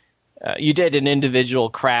you did an individual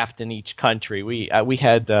craft in each country. We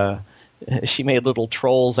had she made little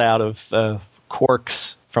trolls out of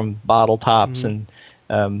corks from bottle tops and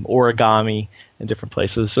origami in different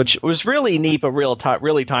places, which was really neat, but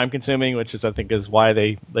really time consuming, which I think is why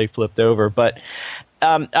they flipped over. But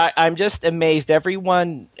I'm just amazed. Every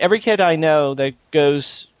kid I know that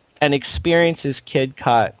goes and experiences Kid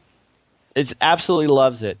Cot, absolutely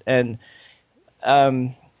loves it, and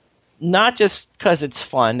not just because it's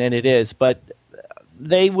fun, and it is, but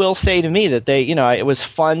they will say to me that it was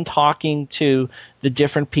fun talking to the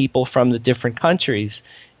different people from the different countries,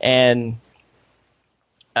 and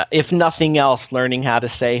if nothing else, learning how to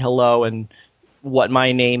say hello and what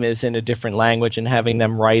my name is in a different language and having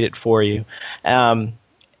them write it for you.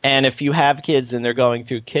 And if you have kids and they're going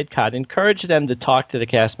through KidCot, encourage them to talk to the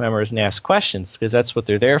cast members and ask questions, because that's what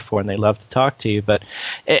they're there for, and they love to talk to you. But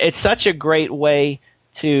it's such a great way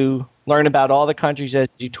to learn about all the countries as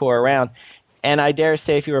you tour around. And I dare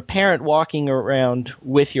say if you're a parent walking around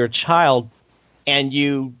with your child and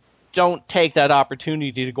you don't take that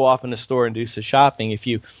opportunity to go off in the store and do some shopping, if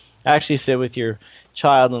you actually sit with your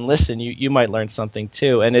child and listen, you might learn something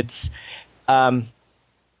too. And it's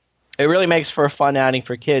it really makes for a fun outing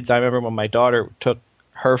for kids. I remember when my daughter took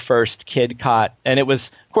her first KidCot, and it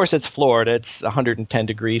was, of course, it's Florida. It's 110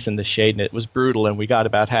 degrees in the shade, and it was brutal, and we got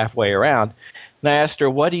about halfway around. And I asked her,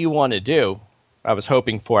 what do you want to do? I was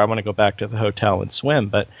hoping I want to go back to the hotel and swim,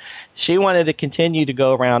 but she wanted to continue to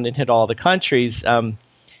go around and hit all the countries.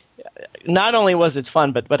 Not only was it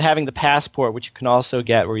fun, but having the passport, which you can also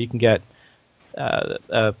get, where you can get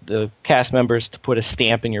the cast members to put a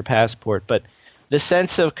stamp in your passport, but the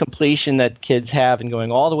sense of completion that kids have in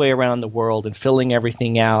going all the way around the world and filling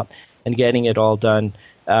everything out and getting it all done,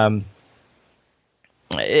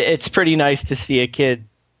 it's pretty nice to see a kid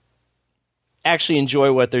actually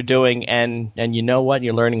enjoy what they're doing, and you know what?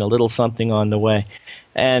 You're learning a little something on the way.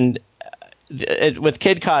 And with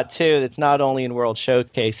KidCot, too, it's not only in World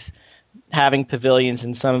Showcase, having pavilions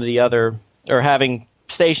in some of the other, or having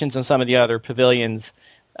stations in some of the other pavilions,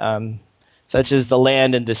 such as the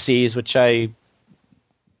Land and the Seas, which I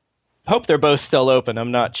hope they're both still open.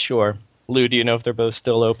 I'm not sure. Lou, do you know if they're both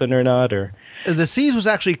still open or not? Or the Seas was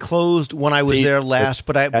actually closed when I was there last,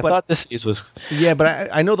 but I thought the Seas was. Yeah, but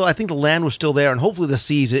I know I think the Land was still there, and hopefully the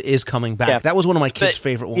Seas is coming back. Yeah. That was one of my kids'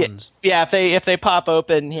 favorite ones. Yeah, if they pop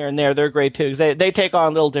open here and there, they're great too. 'Cause they take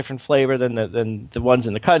on a little different flavor than the ones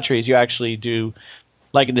in the countries. You actually do,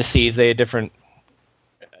 like in the Seas, they had different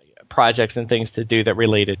projects and things to do that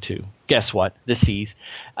related to, guess what, the Seas.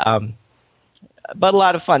 But a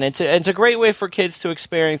lot of fun. It's a great way for kids to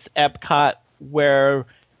experience Epcot, where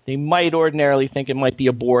they might ordinarily think it might be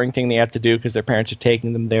a boring thing they have to do because their parents are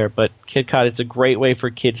taking them there. But KidCot, it's a great way for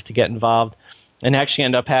kids to get involved and actually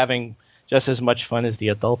end up having just as much fun as the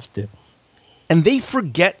adults do. And they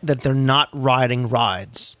forget that they're not riding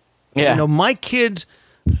rides. Yeah. You know, my kids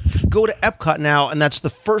go to Epcot now, and that's the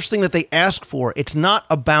first thing that they ask for. It's not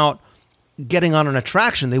about getting on an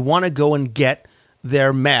attraction. They want to go and get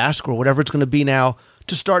their mask or whatever it's going to be now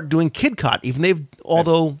to start doing KidCot.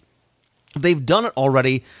 Although they've done it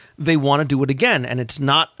already, they want to do it again. And it's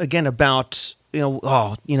not, again, about,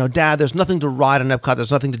 Dad, there's nothing to ride on Epcot.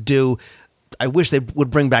 There's nothing to do. I wish they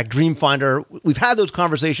would bring back Dreamfinder. We've had those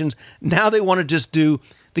conversations. Now they want to just do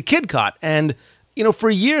the KidCot. And,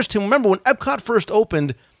 for years, Tim, remember when Epcot first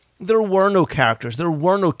opened, there were no characters. There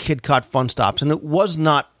were no KidCot fun stops. And it was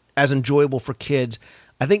not as enjoyable for kids.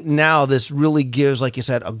 I think now this really gives, like you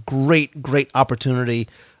said, a great, great opportunity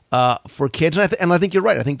for kids. And I think you're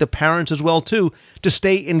right. I think the parents as well, too, to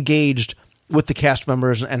stay engaged with the cast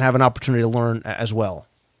members and have an opportunity to learn as well.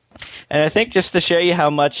 And I think just to show you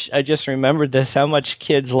how much, I just remembered this, how much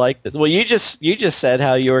kids like this. Well, you just said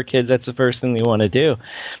how your kids, that's the first thing they want to do.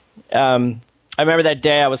 I remember that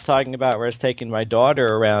day I was talking about where I was taking my daughter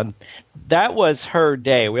around. That was her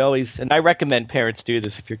day. And I recommend parents do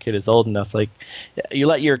this if your kid is old enough. Like, you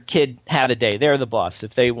let your kid have a day. They're the boss.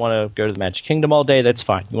 If they want to go to the Magic Kingdom all day, that's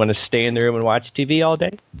fine. You want to stay in the room and watch TV all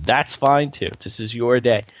day? That's fine too. This is your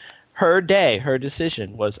day. Her day, her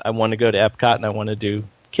decision was, I want to go to Epcot and I want to do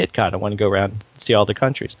KidCot. I want to go around and see all the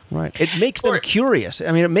countries. Right. It makes them curious.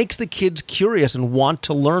 I mean, it makes the kids curious and want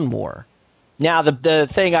to learn more. Now, the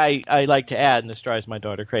thing I like to add, and this drives my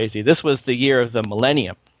daughter crazy, this was the year of the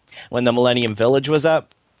Millennium, when the Millennium Village was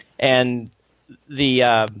up, and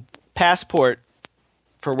the passport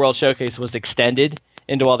for World Showcase was extended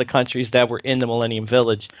into all the countries that were in the Millennium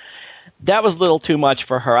Village. That was a little too much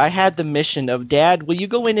for her. I had the mission of, Dad, will you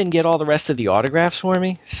go in and get all the rest of the autographs for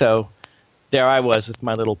me? So there I was with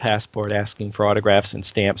my little passport asking for autographs and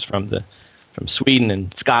stamps from Sweden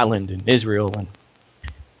and Scotland and Israel and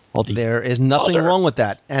there is nothing wrong with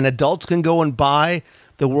that. And adults can go and buy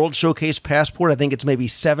the World Showcase passport. I think it's maybe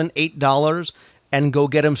 $7, $8, and go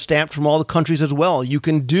get them stamped from all the countries as well. You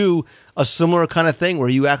can do a similar kind of thing where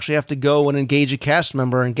you actually have to go and engage a cast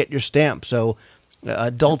member and get your stamp. So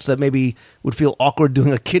adults that maybe would feel awkward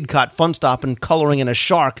doing a KidCot fun stop and coloring in a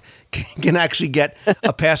shark can actually get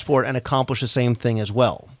a passport and accomplish the same thing as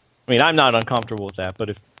well. I mean, I'm not uncomfortable with that, but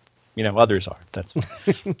if others are. That's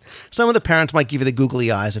some of the parents might give you the googly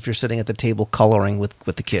eyes if you're sitting at the table coloring with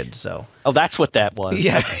the kids. So that's what that was.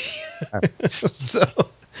 Yeah.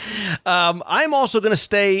 I'm also going to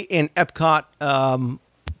stay in Epcot. I'm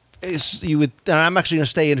actually going to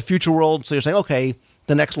stay in Future World. So you're saying, okay,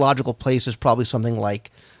 the next logical place is probably something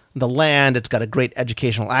like the Land. It's got a great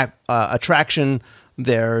educational attraction.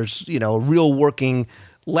 There's, real working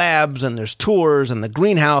labs, and there's tours, and the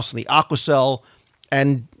greenhouse, and the aquacell.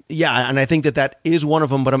 And yeah, and I think that is one of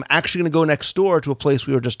them. But I'm actually going to go next door to a place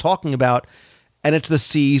we were just talking about, and it's the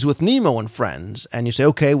Seas with Nemo and Friends. And you say,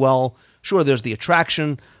 okay, well, sure, there's the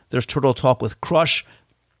attraction. There's Turtle Talk with Crush.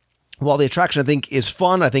 While the attraction, I think, is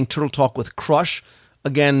fun, I think Turtle Talk with Crush,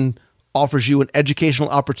 again, offers you an educational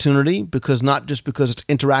opportunity, because not just because it's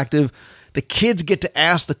interactive, the kids get to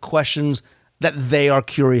ask the questions that they are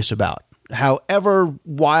curious about. However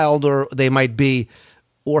wild or they might be,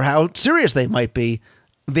 or how serious they might be,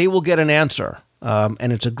 they will get an answer.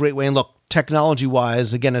 And it's a great way. And look,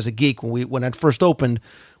 technology-wise, again, as a geek, when it first opened,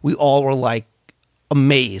 we all were like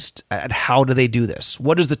amazed at how do they do this?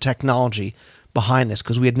 What is the technology behind this?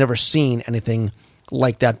 Because we had never seen anything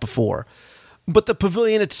like that before. But the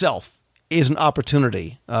pavilion itself is an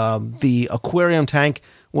opportunity. The aquarium tank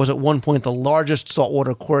was at one point the largest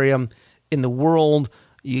saltwater aquarium in the world.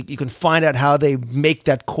 You can find out how they make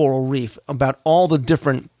that coral reef, about all the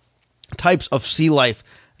different types of sea life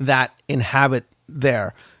that inhabit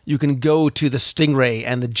there. You can go to the stingray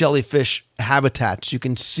and the jellyfish habitats. You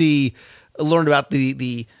can learn about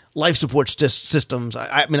the life support systems.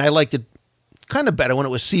 I mean, I liked it kind of better when it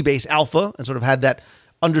was Sea Base Alpha and sort of had that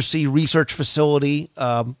undersea research facility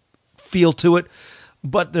feel to it.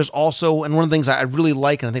 But there's also, and one of the things I really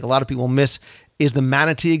like, and I think a lot of people miss, is the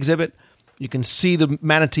manatee exhibit. You can see the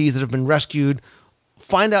manatees that have been rescued,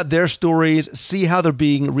 find out their stories, see how they're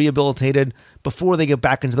being rehabilitated before they get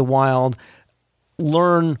back into the wild,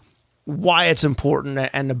 learn why it's important,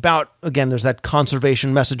 and about, again, there's that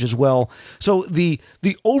conservation message as well. So the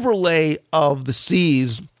overlay of the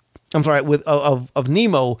seas, of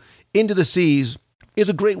Nemo into the seas is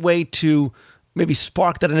a great way to maybe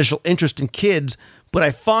spark that initial interest in kids. But I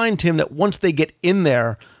find, Tim, that once they get in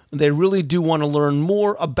there, they really do want to learn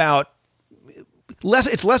more about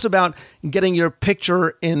it's less about getting your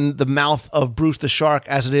picture in the mouth of Bruce the Shark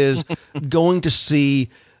as it is going to see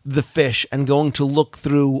the fish and going to look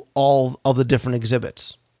through all of the different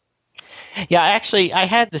exhibits. Yeah, actually, I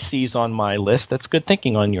had the seas on my list. That's good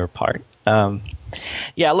thinking on your part.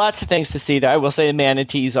 Yeah, lots of things to see there. I will say the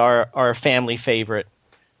manatees are a family favorite,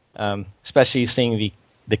 especially seeing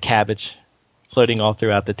the cabbage floating all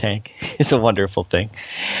throughout the tank. It's a wonderful thing.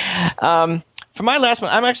 For my last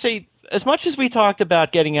one, I'm actually, as much as we talked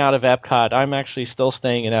about getting out of Epcot, I'm actually still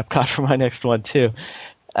staying in Epcot for my next one, too.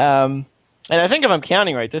 And I think if I'm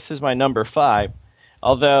counting right, this is my number 5.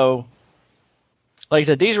 Although, like I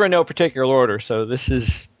said, these were in no particular order, so this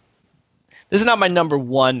is not my number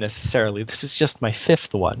 1 necessarily. This is just my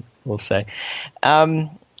 5th one, we'll say.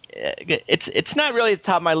 It's not really at the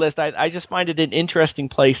top of my list. I just find it an interesting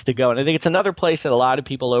place to go, and I think it's another place that a lot of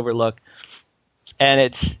people overlook. And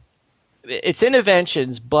it's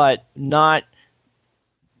interventions, but not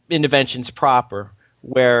interventions proper,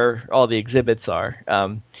 where all the exhibits are.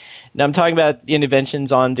 Now I'm talking about the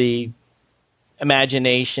interventions on the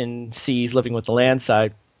Imagination Seas Living with the Land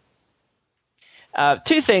side.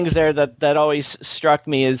 2 things there that always struck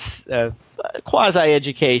me as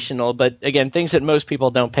quasi-educational, but again, things that most people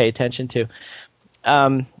don't pay attention to.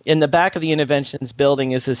 In the back of the interventions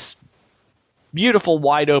building is this beautiful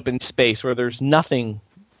wide open space where there's nothing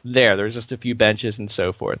there. There's just a few benches and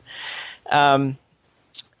so forth. At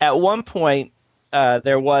one point,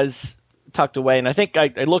 there was tucked away, and I think I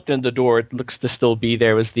looked in the door. It looks to still be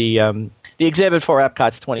there. Was the exhibit for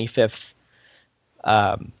Epcot's 25th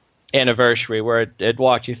anniversary, where it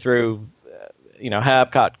walked you through, how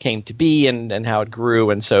Epcot came to be and how it grew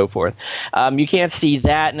and so forth. You can't see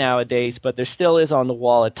that nowadays, but there still is on the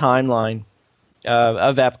wall a timeline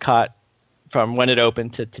of Epcot from when it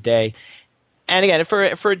opened to today. And again,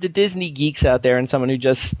 for the Disney geeks out there and someone who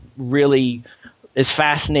just really is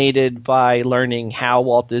fascinated by learning how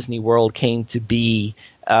Walt Disney World came to be,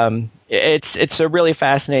 it's a really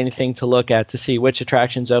fascinating thing to look at, to see which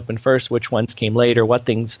attractions opened first, which ones came later, what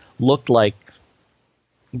things looked like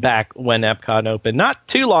back when Epcot opened. Not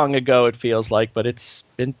too long ago, it feels like, but it's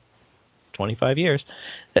been 25 years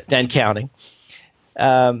and counting.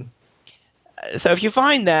 So if you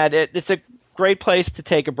find that, it's a great place to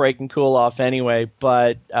take a break and cool off anyway,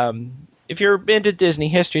 but if you're into Disney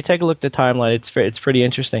history, take a look at the timeline. It's pretty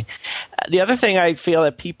interesting. The other thing I feel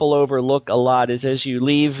that people overlook a lot is as you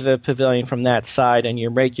leave the pavilion from that side and you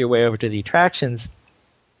make your way over to the attractions,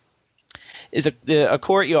 is a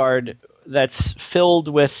courtyard that's filled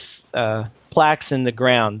with plaques in the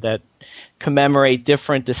ground that commemorate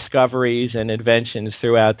different discoveries and inventions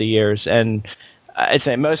throughout the years. And I'd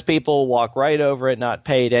say most people walk right over it, not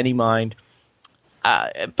pay it any mind.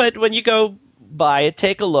 But when you go by it,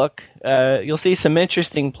 take a look. You'll see some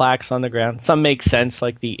interesting plaques on the ground. Some make sense,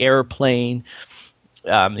 like the airplane,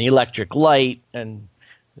 the electric light, and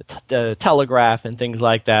the telegraph and things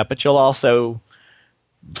like that. But you'll also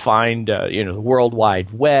find, the World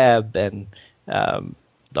Wide Web and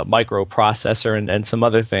the microprocessor and some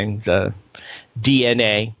other things.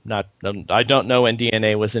 DNA. I don't know when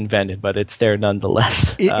DNA was invented, but it's there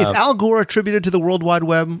nonetheless. Is Al Gore attributed to the World Wide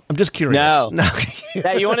Web? I'm just curious. No.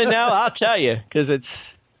 Yeah, you want to know? I'll tell you,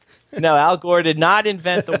 because Al Gore did not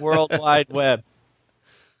invent the World Wide Web.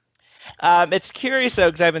 It's curious though,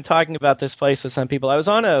 because I've been talking about this place with some people. I was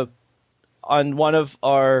on one of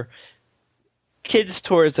our kids'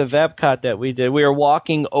 tours of Epcot that we did. We were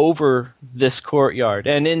walking over this courtyard,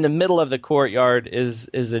 and in the middle of the courtyard is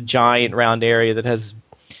a giant round area that has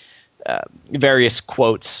various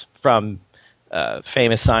quotes from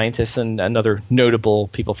famous scientists and other notable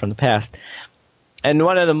people from the past. And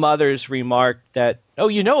one of the mothers remarked that, "Oh,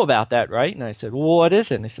 you know about that, right?" And I said, "Well, what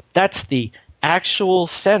is it?" And they said, "That's the actual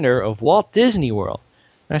center of Walt Disney World."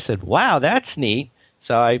 And I said, "Wow, that's neat."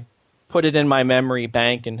 So I put it in my memory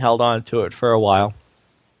bank and held on to it for a while.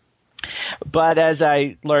 But as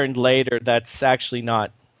I learned later, that's actually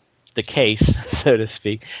not the case, so to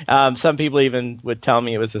speak. Some people even would tell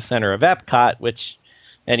me it was the center of Epcot, which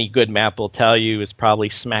any good map will tell you is probably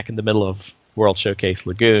smack in the middle of World Showcase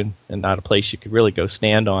Lagoon and not a place you could really go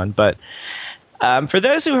stand on. But for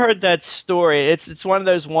those who heard that story, it's one of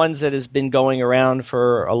those ones that has been going around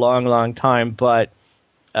for a long, long time, but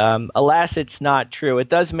alas, it's not true. It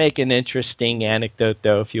does make an interesting anecdote,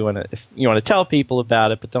 though, if you want to tell people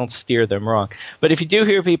about it, but don't steer them wrong. But if you do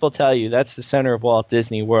hear people tell you that's the center of Walt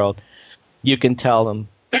Disney World, you can tell them,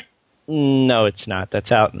 no, it's not.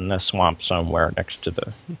 That's out in a swamp somewhere next to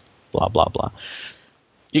the blah, blah, blah.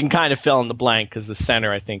 You can kind of fill in the blank because the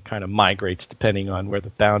center, I think, kind of migrates depending on where the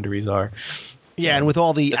boundaries are. Yeah, and with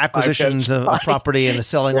all the acquisitions of property and the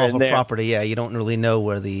selling off of property, you don't really know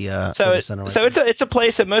where the center is. So it's a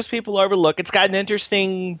place that most people overlook. It's got an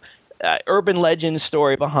interesting urban legend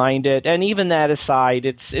story behind it, and even that aside,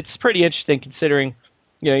 it's pretty interesting considering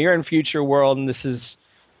you're in Future World, and this is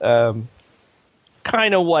kind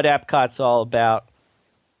of what Epcot's all about.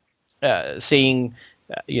 Seeing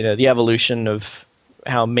the evolution of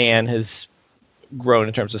how man has grown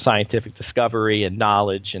in terms of scientific discovery and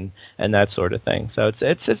knowledge and that sort of thing. So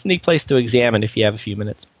it's a neat place to examine if you have a few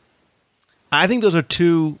minutes. I think those are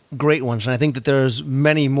two great ones, and I think that there's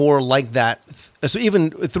many more like that. So even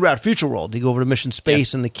throughout Future World, you go over to Mission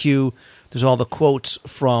Space and the queue, there's all the quotes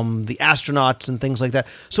from the astronauts and things like that.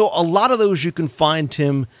 So a lot of those you can find,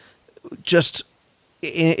 Tim, just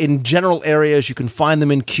in general areas. You can find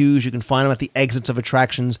them in queues. You can find them at the exits of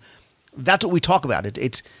attractions. That's what we talk about.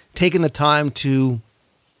 It's taking the time to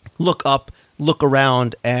look up, look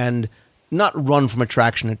around, and not run from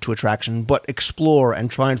attraction to attraction, but explore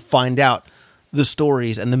and try and find out the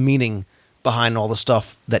stories and the meaning behind all the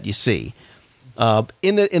stuff that you see.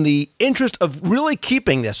 In the interest of really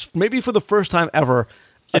keeping this, maybe for the first time ever,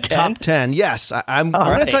 a top 10. Yes, I'm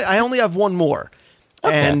going to tell you, I only have one more.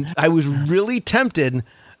 Okay. And I was really tempted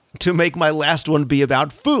to make my last one be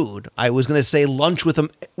about food. I was going to say lunch with an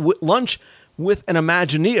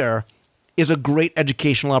Imagineer is a great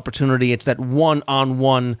educational opportunity. It's that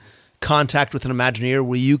one-on-one contact with an Imagineer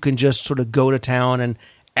where you can just sort of go to town and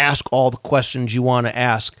ask all the questions you want to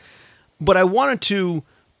ask. But I wanted to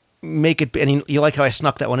make it, and you like how I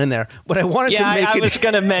snuck that one in there, but I wanted to make it... Yeah, I was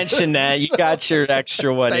going to mention that. You got your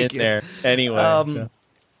extra one in there. Anyway.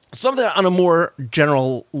 Something on a more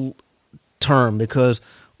general term, because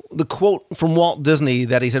the quote from Walt Disney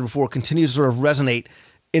that he said before continues to sort of resonate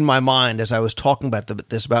in my mind as I was talking about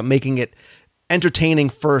this, about making it entertaining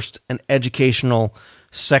first and educational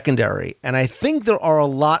secondary. And I think there are a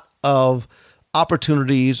lot of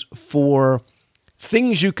opportunities for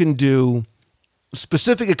things you can do,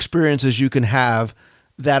 specific experiences you can have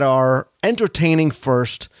that are entertaining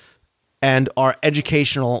first and are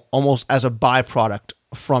educational almost as a byproduct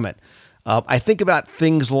from it. I think about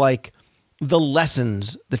things like the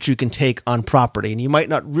lessons that you can take on property. And you might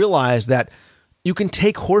not realize that you can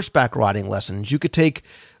take horseback riding lessons. You could take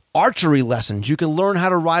archery lessons. You can learn how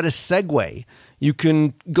to ride a Segway. You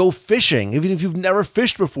can go fishing. Even if you've never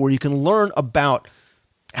fished before, you can learn about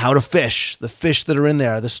how to fish, the fish that are in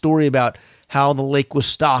there, the story about how the lake was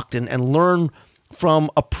stocked, and learn from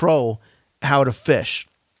a pro how to fish.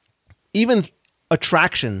 Even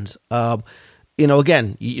attractions.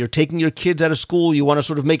 again, you're taking your kids out of school, you want to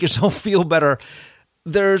sort of make yourself feel better.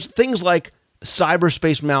 There's things like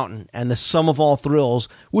Cyberspace Mountain and the Sum of All Thrills,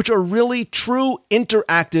 which are really true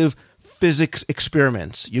interactive physics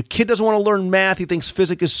experiments. Your kid doesn't want to learn math. He thinks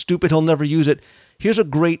physics is stupid. He'll never use it. Here's a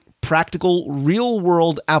great practical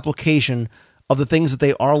real-world application of the things that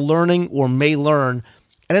they are learning or may learn.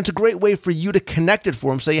 And it's a great way for you to connect it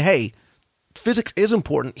for them. Say, hey, physics is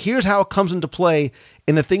important. Here's how it comes into play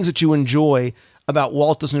in the things that you enjoy about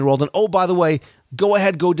Walt Disney World. And oh, by the way, go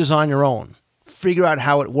ahead, go design your own. Figure out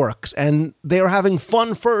how it works. And they are having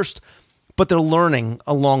fun first, but they're learning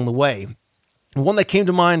along the way. One that came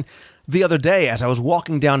to mind the other day as I was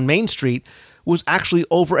walking down Main Street was actually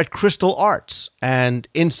over at Crystal Arts. And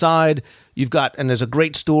inside you've got, and there's a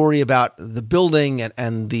great story about the building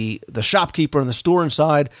and the shopkeeper and the store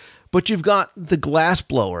inside, but you've got the glass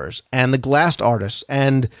blowers and the glass artists.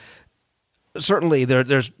 And certainly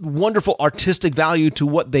there's wonderful artistic value to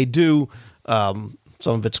what they do.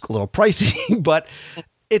 Some of it's a little pricey, but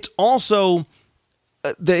it's also,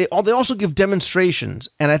 they also give demonstrations.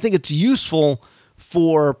 And I think it's useful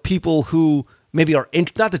for people who maybe are,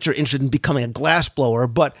 not that you're interested in becoming a glass blower,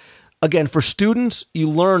 but again, for students, you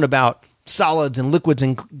learn about solids and liquids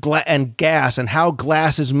and gas and how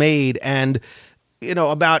glass is made and,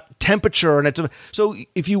 about temperature. And so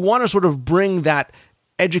if you want to sort of bring that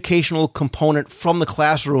educational component from the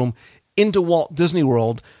classroom into Walt Disney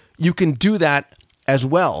World, you can do that as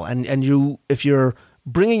well. And if you're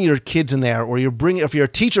bringing your kids in there, or if you're a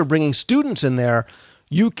teacher bringing students in there,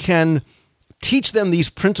 you can teach them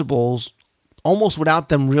these principles almost without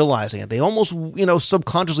them realizing it. They almost,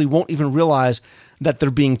 subconsciously won't even realize that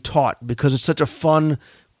they're being taught because it's such a fun,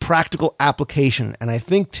 practical application. And I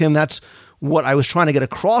think, Tim, that's what I was trying to get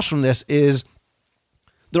across from this is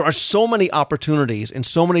there are so many opportunities in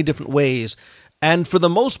so many different ways. And for the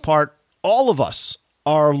most part, all of us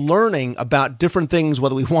are learning about different things,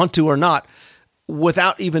 whether we want to or not,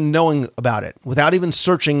 without even knowing about it, without even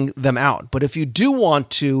searching them out. But if you do want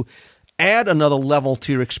to add another level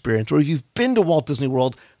to your experience, or if you've been to Walt Disney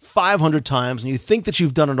World 500 times and you think that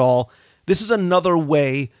you've done it all, this is another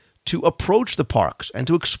way to approach the parks and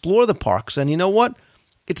to explore the parks. And you know what?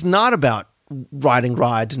 It's not about riding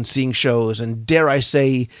rides and seeing shows and, dare I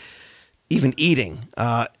say, even eating.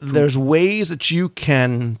 There's ways that you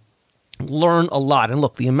can learn a lot. And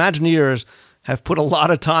look, the Imagineers have put a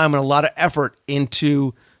lot of time and a lot of effort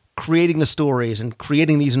into creating the stories and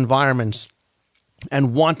creating these environments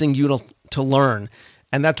and wanting you to learn.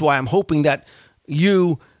 And that's why I'm hoping that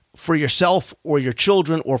you, for yourself or your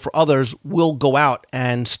children or for others, will go out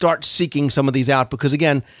and start seeking some of these out. Because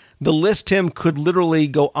again, the list, Tim, could literally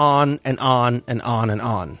go on and on and on and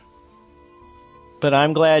on. But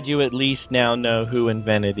I'm glad you at least now know who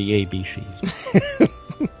invented the ABCs.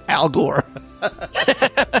 Al Gore.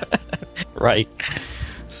 Right.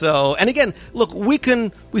 So, and again, look, we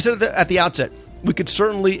said at the outset, we could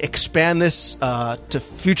certainly expand this to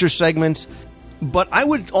future segments. But I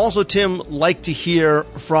would also, Tim, like to hear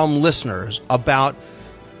from listeners about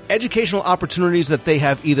educational opportunities that they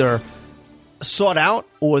have either sought out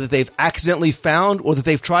or that they've accidentally found or that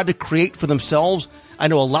they've tried to create for themselves. I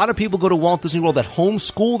know a lot of people go to Walt Disney World that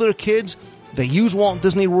homeschool their kids. They use Walt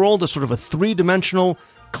Disney World as sort of a three-dimensional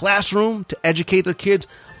classroom to educate their kids.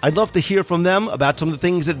 I'd love to hear from them about some of the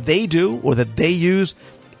things that they do or that they use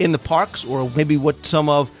in the parks, or maybe what some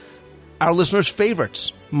of our listeners'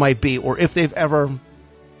 favorites might be, or if they've ever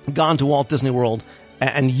gone to Walt Disney World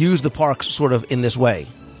and used the parks sort of in this way.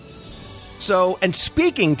 So, and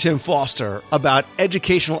speaking, Tim Foster, about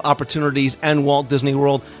educational opportunities and Walt Disney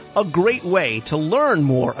World, a great way to learn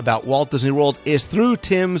more about Walt Disney World is through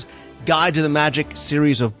Tim's Guide to the Magic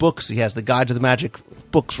series of books. He has the Guide to the Magic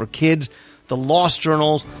books for kids, the Lost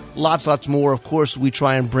Journals, lots more. Of course, we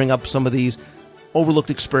try and bring up some of these overlooked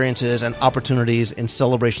experiences and opportunities in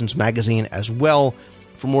Celebrations Magazine as well.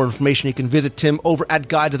 For more information, you can visit Tim over at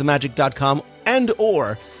guidetothemagic.com and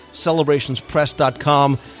or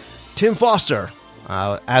celebrationspress.com. Tim Foster,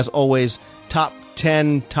 as always, top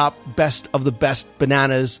 10, top best of the best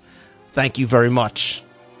bananas. Thank you very much.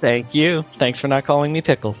 Thank you. Thanks for not calling me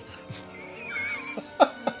Pickles.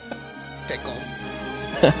 Pickles.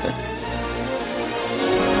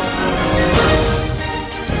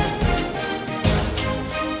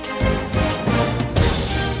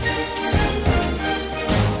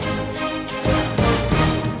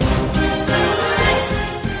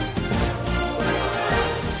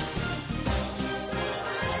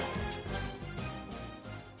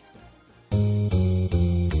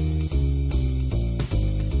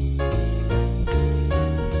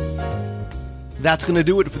 That's going to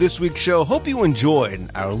do it for this week's show. Hope you enjoyed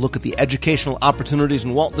our look at the educational opportunities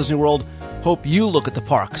in Walt Disney World. Hope you look at the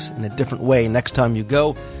parks in a different way next time you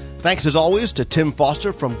go. Thanks, as always, to Tim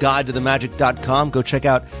Foster from GuideToTheMagic.com. Go check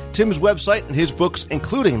out Tim's website and his books,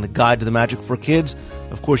 including The Guide to the Magic for Kids.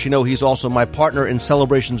 Of course, you know he's also my partner in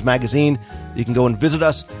Celebrations Magazine. You can go and visit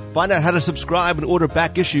us, find out how to subscribe and order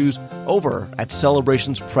back issues over at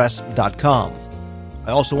CelebrationsPress.com. I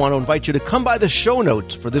also want to invite you to come by the show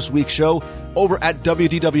notes for this week's show over at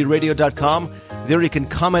WDWRadio.com. There you can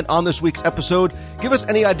comment on this week's episode, give us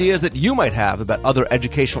any ideas that you might have about other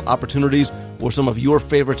educational opportunities or some of your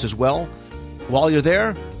favorites as well. While you're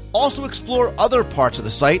there, also explore other parts of the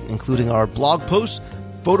site, including our blog posts,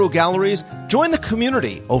 photo galleries. Join the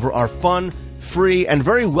community over our fun, free, and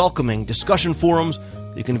very welcoming discussion forums.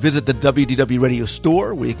 You can visit the WDW Radio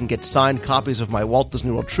store, where you can get signed copies of my Walt Disney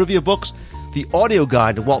World trivia books, the audio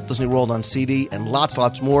guide to Walt Disney World on CD, and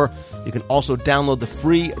lots more. You can also download the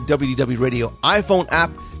free WDW Radio iPhone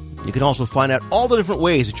app. You can also find out all the different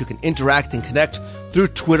ways that you can interact and connect through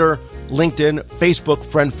Twitter, LinkedIn, Facebook,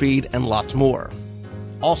 friend feed, and lots more.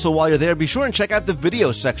 Also, while you're there, be sure and check out the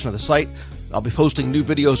video section of the site. I'll be posting new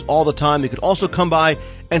videos all the time. You can also come by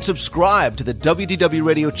and subscribe to the WDW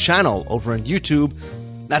Radio channel over on YouTube.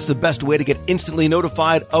 That's the best way to get instantly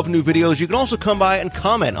notified of new videos. You can also come by and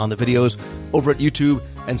comment on the videos over at YouTube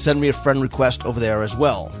and send me a friend request over there as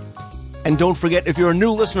well. And don't forget, if you're a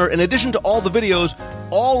new listener, in addition to all the videos,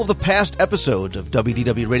 all of the past episodes of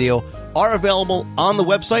WDW Radio are available on the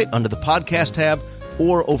website under the podcast tab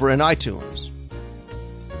or over in iTunes.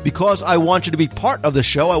 Because I want you to be part of the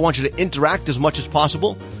show, I want you to interact as much as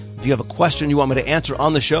possible. If you have a question you want me to answer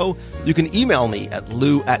on the show, you can email me at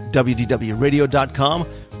lou@wdwradio.com.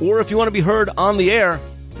 Or if you want to be heard on the air,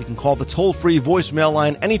 you can call the toll-free voicemail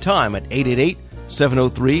line anytime at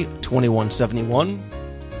 888-703-2171.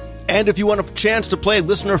 And if you want a chance to play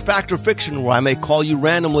Listener Fact or Fiction, where I may call you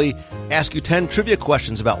randomly, ask you 10 trivia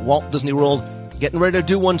questions about Walt Disney World, getting ready to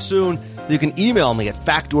do one soon, you can email me at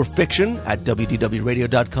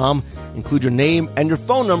factorfiction@wdwradio.com. Include your name and your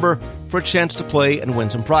phone number for a chance to play and win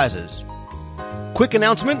some prizes. Quick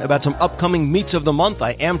announcement about some upcoming meets of the month.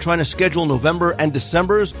 I am trying to schedule November and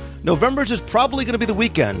December's. November's is probably going to be the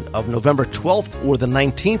weekend of November 12th or the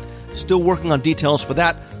 19th. Still working on details for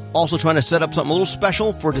that. Also trying to set up something a little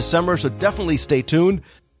special for December, so definitely stay tuned.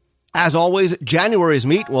 As always, January's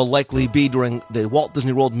meet will likely be during the Walt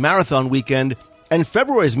Disney World Marathon weekend, and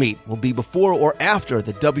February's meet will be before or after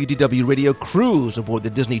the WDW Radio cruise aboard the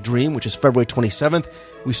Disney Dream, which is February 27th.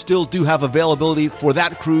 We still do have availability for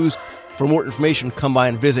that cruise. For more information, come by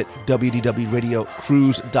and visit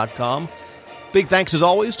wdwradiocruise.com. Big thanks, as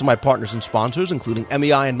always, to my partners and sponsors, including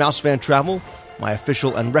MEI and Mousefan Travel, my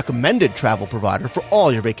official and recommended travel provider for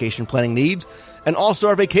all your vacation planning needs. And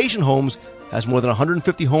All-Star Vacation Homes has more than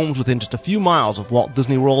 150 homes within just a few miles of Walt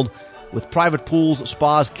Disney World, with private pools,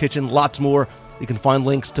 spas, kitchen, lots more. You can find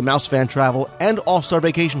links to Mousefan Travel and All-Star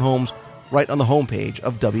Vacation Homes right on the homepage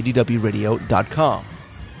of WDWRadio.com.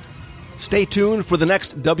 Stay tuned for the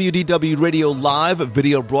next WDW Radio Live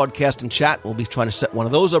video broadcast and chat. We'll be trying to set one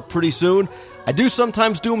of those up pretty soon. I do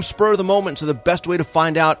sometimes do them spur of the moment, so the best way to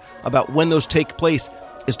find out about when those take place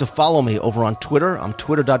is to follow me over on Twitter. I'm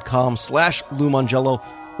twitter.com/Lou Mongello,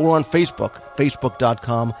 or on Facebook,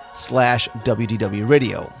 facebook.com/WDW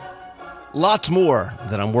Radio. Lots more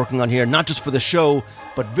that I'm working on here, not just for the show,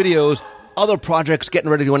 but videos, other projects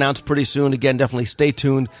getting ready to announce pretty soon. Again, definitely stay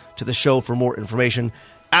tuned to the show for more information.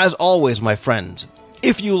 As always, my friends,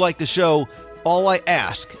 if you like the show, all I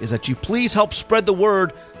ask is that you please help spread the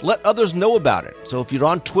word, let others know about it. So if you're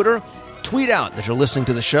on Twitter, tweet out that you're listening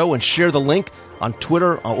to the show and share the link on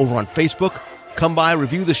Twitter, over on Facebook. Come by,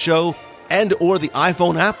 review the show, and or the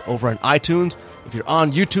iPhone app over on iTunes. If you're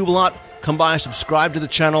on YouTube a lot, come by, subscribe to the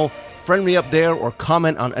channel, friend me up there, or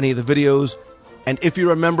comment on any of the videos. And if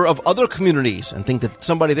you're a member of other communities and think that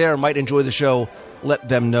somebody there might enjoy the show, let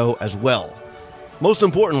them know as well. Most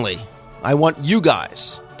importantly, I want you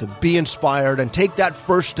guys to be inspired and take that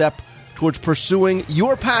first step towards pursuing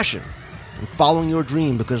your passion and following your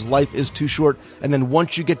dream, because life is too short. And then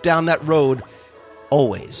once you get down that road,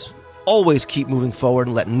 always keep moving forward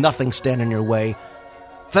and let nothing stand in your way.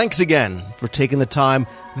 Thanks again for taking the time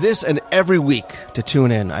this and every week to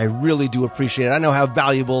tune in. I really do appreciate it. I know how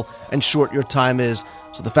valuable and short your time is,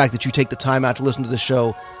 so the fact that you take the time out to listen to the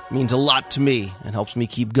show means a lot to me and helps me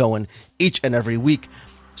keep going each and every week.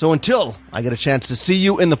 So until I get a chance to see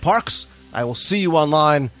you in the parks, I will see you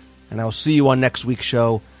online, and I will see you on next week's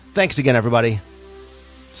show. Thanks again, everybody.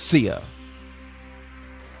 See ya.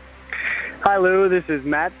 Hi, Lou. This is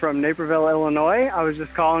Matt from Naperville, Illinois. I was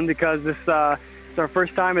just calling because this It's our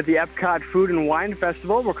first time at the Epcot Food and Wine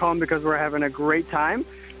Festival. We're calling because we're having a great time.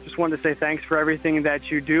 Just wanted to say thanks for everything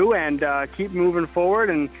that you do, and keep moving forward.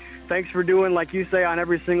 And thanks for doing, like you say on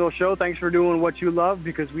every single show, thanks for doing what you love,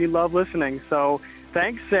 because we love listening. So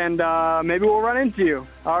thanks, and maybe we'll run into you.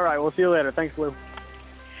 All right, we'll see you later. Thanks, Lou.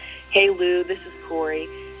 Hey, Lou, this is Corey,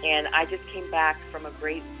 and I just came back from a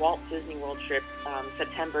great Walt Disney World trip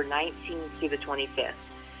September 19th to the 25th.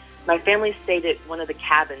 My family stayed at one of the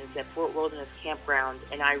cabins at Fort Wilderness Campground,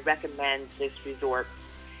 and I recommend this resort.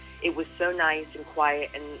 It was so nice and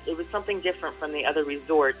quiet, and it was something different from the other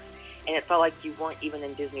resorts, and it felt like you weren't even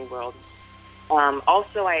in Disney World.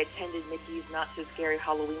 Also, I attended Mickey's Not So Scary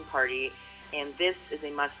Halloween Party, and this is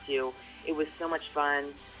a must-do. It was so much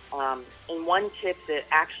fun. And one tip that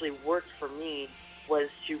actually worked for me was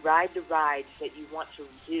to ride the rides that you want to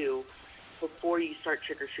do before you start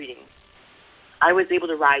trick-or-treating. I was able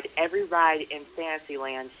to ride every ride in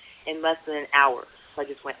Fantasyland in less than an hour. So I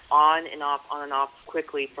just went on and off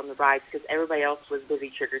quickly from the rides because everybody else was busy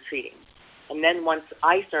trick-or-treating. And then once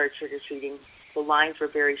I started trick-or-treating, the lines were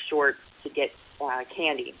very short to get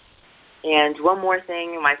candy. And one more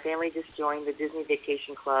thing, my family just joined the Disney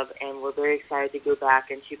Vacation Club, and we're very excited to go back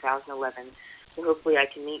in 2011. So hopefully I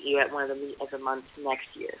can meet you at one of the Meet of the Month next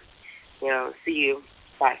year. So see you.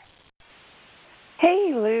 Bye.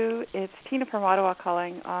 Hey, Lou. It's Tina from Ottawa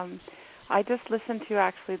calling. I just listened to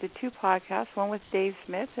actually the two podcasts, one with Dave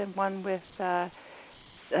Smith and one with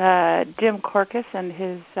Jim Corcus and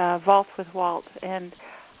his Vault with Walt. And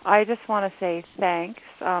I just want to say thanks,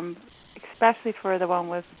 especially for the one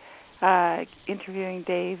with interviewing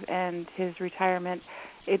Dave and his retirement.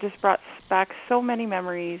 It just brought back so many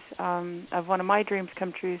memories of one of my dreams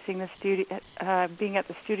come true, seeing the studio, being at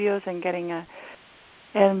the studios and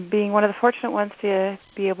and being one of the fortunate ones to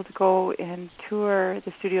be able to go and tour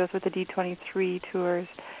the studios with the D23 tours.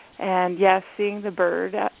 And yes, seeing the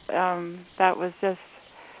bird, that was just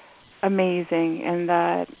amazing. And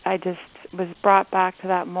I just was brought back to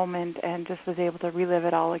that moment and just was able to relive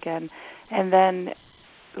it all again. And then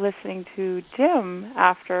listening to Jim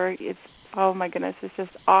after, oh my goodness, it's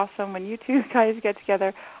just awesome. When you two guys get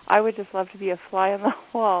together, I would just love to be a fly on the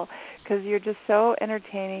wall because you're just so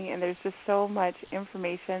entertaining and there's just so much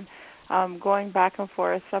information going back and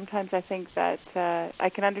forth. Sometimes I think that I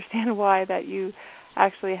can understand why that you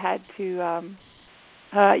actually had to,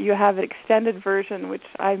 you have an extended version, which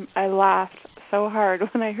I laughed so hard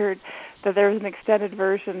when I heard that there was an extended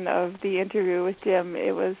version of the interview with Jim.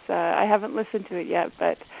 It was, I haven't listened to it yet,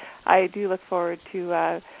 but I do look forward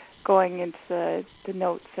to going into the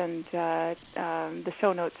notes and the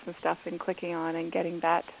show notes and stuff and clicking on and getting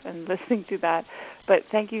that and listening to that. But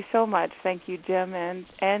thank you so much. Thank you, Jim,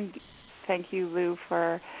 and thank you, Lou,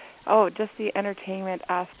 for just the entertainment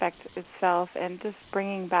aspect itself and just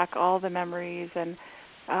bringing back all the memories and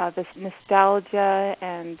this nostalgia,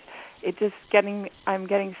 and it just I'm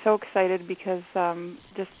getting so excited because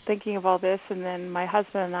just thinking of all this, and then my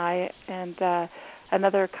husband and I and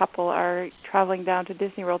another couple are traveling down to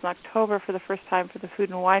Disney World in October for the first time for the Food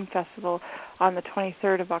and Wine Festival on the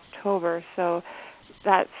 23rd of October. So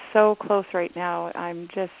that's so close right now. I'm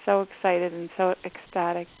just so excited and so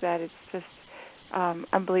ecstatic that it's just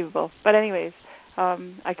unbelievable. But anyways,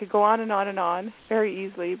 I could go on and on and on very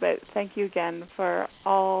easily, but thank you again for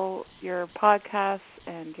all your podcasts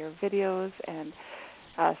and your videos and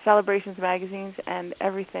celebrations magazines and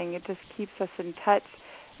everything. It just keeps us in touch,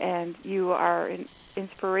 and you are an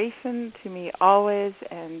inspiration to me always,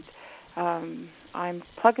 and I'm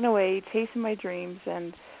plugging away, chasing my dreams,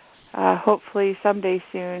 and hopefully someday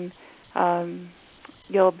soon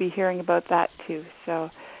you'll be hearing about that too. So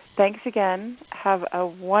thanks again. Have a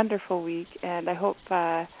wonderful week, and I hope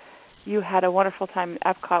you had a wonderful time in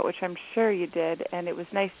Epcot, which I'm sure you did, and it was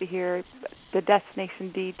nice to hear the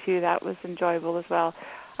Destination D too. That was enjoyable as well.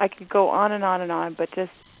 I could go on and on and on, but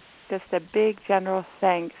just a big general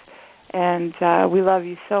thanks, and we love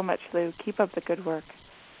you so much, Lou. Keep up the good work.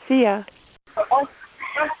 See ya.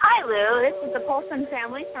 Hi, Lou. This is the Polson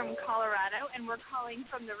family from Colorado, and we're calling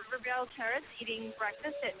from the Rivervale Terrace eating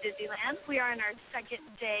breakfast at Disneyland. We are on our second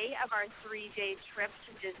day of our 3-day trip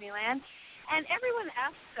to Disneyland, and everyone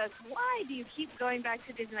asks us, why do you keep going back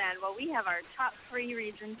to Disneyland? Well, we have our top 3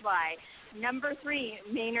 reasons why. Number 3,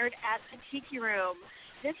 Maynard at the Tiki Room.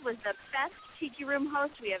 This was the best Tiki Room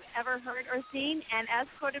host we have ever heard or seen, and as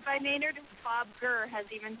quoted by Maynard, Bob Gurr has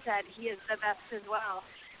even said he is the best as well.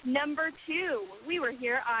 Number 2, we were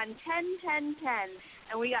here on 10-10-10,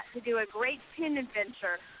 and we got to do a great pin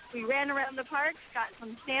adventure. We ran around the park, got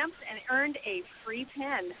some stamps, and earned a free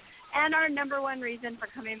pin. And our number 1 reason for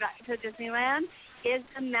coming back to Disneyland is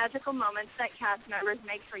the magical moments that cast members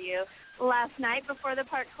make for you. Last night, before the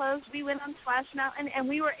park closed, we went on Splash Mountain, and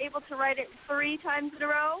we were able to ride it 3 times in a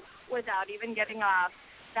row without even getting off.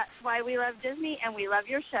 That's why we love Disney, and we love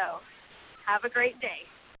your show. Have a great day.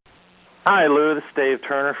 Hi, Lou. This is Dave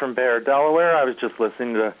Turner from Bear, Delaware. I was just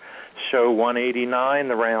listening to show 189,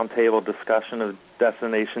 the roundtable discussion of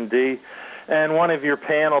Destination D, and one of your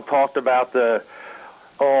panel talked about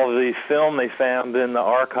all the film they found in the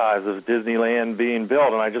archives of Disneyland being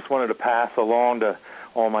built, and I just wanted to pass along to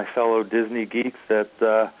all my fellow Disney geeks that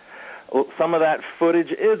some of that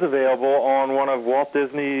footage is available on one of Walt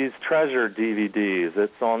Disney's Treasure DVDs.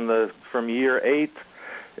 It's from year 8.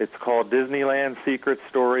 It's called Disneyland Secret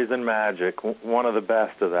Stories and Magic, one of the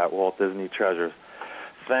best of that Walt Disney Treasures.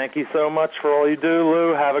 Thank you so much for all you do,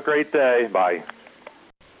 Lou. Have a great day. Bye.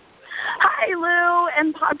 Hi, Lou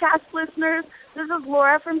and podcast listeners. This is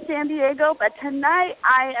Laura from San Diego, but tonight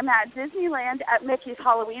I am at Disneyland at Mickey's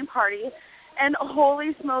Halloween party, and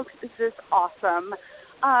holy smokes, is this awesome.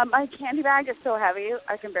 My candy bag is so heavy,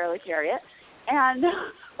 I can barely carry it.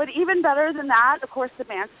 But even better than that, of course, the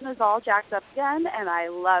Mansion is all jacked up again, and I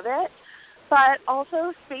love it. But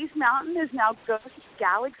also, Space Mountain is now Ghost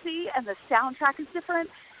Galaxy, and the soundtrack is different,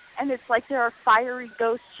 and it's like there are fiery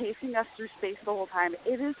ghosts chasing us through space the whole time.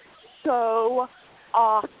 It is so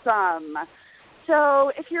awesome.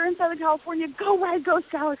 So if you're in Southern California, go ride Ghost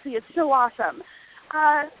Galaxy. It's so awesome.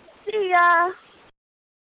 See ya.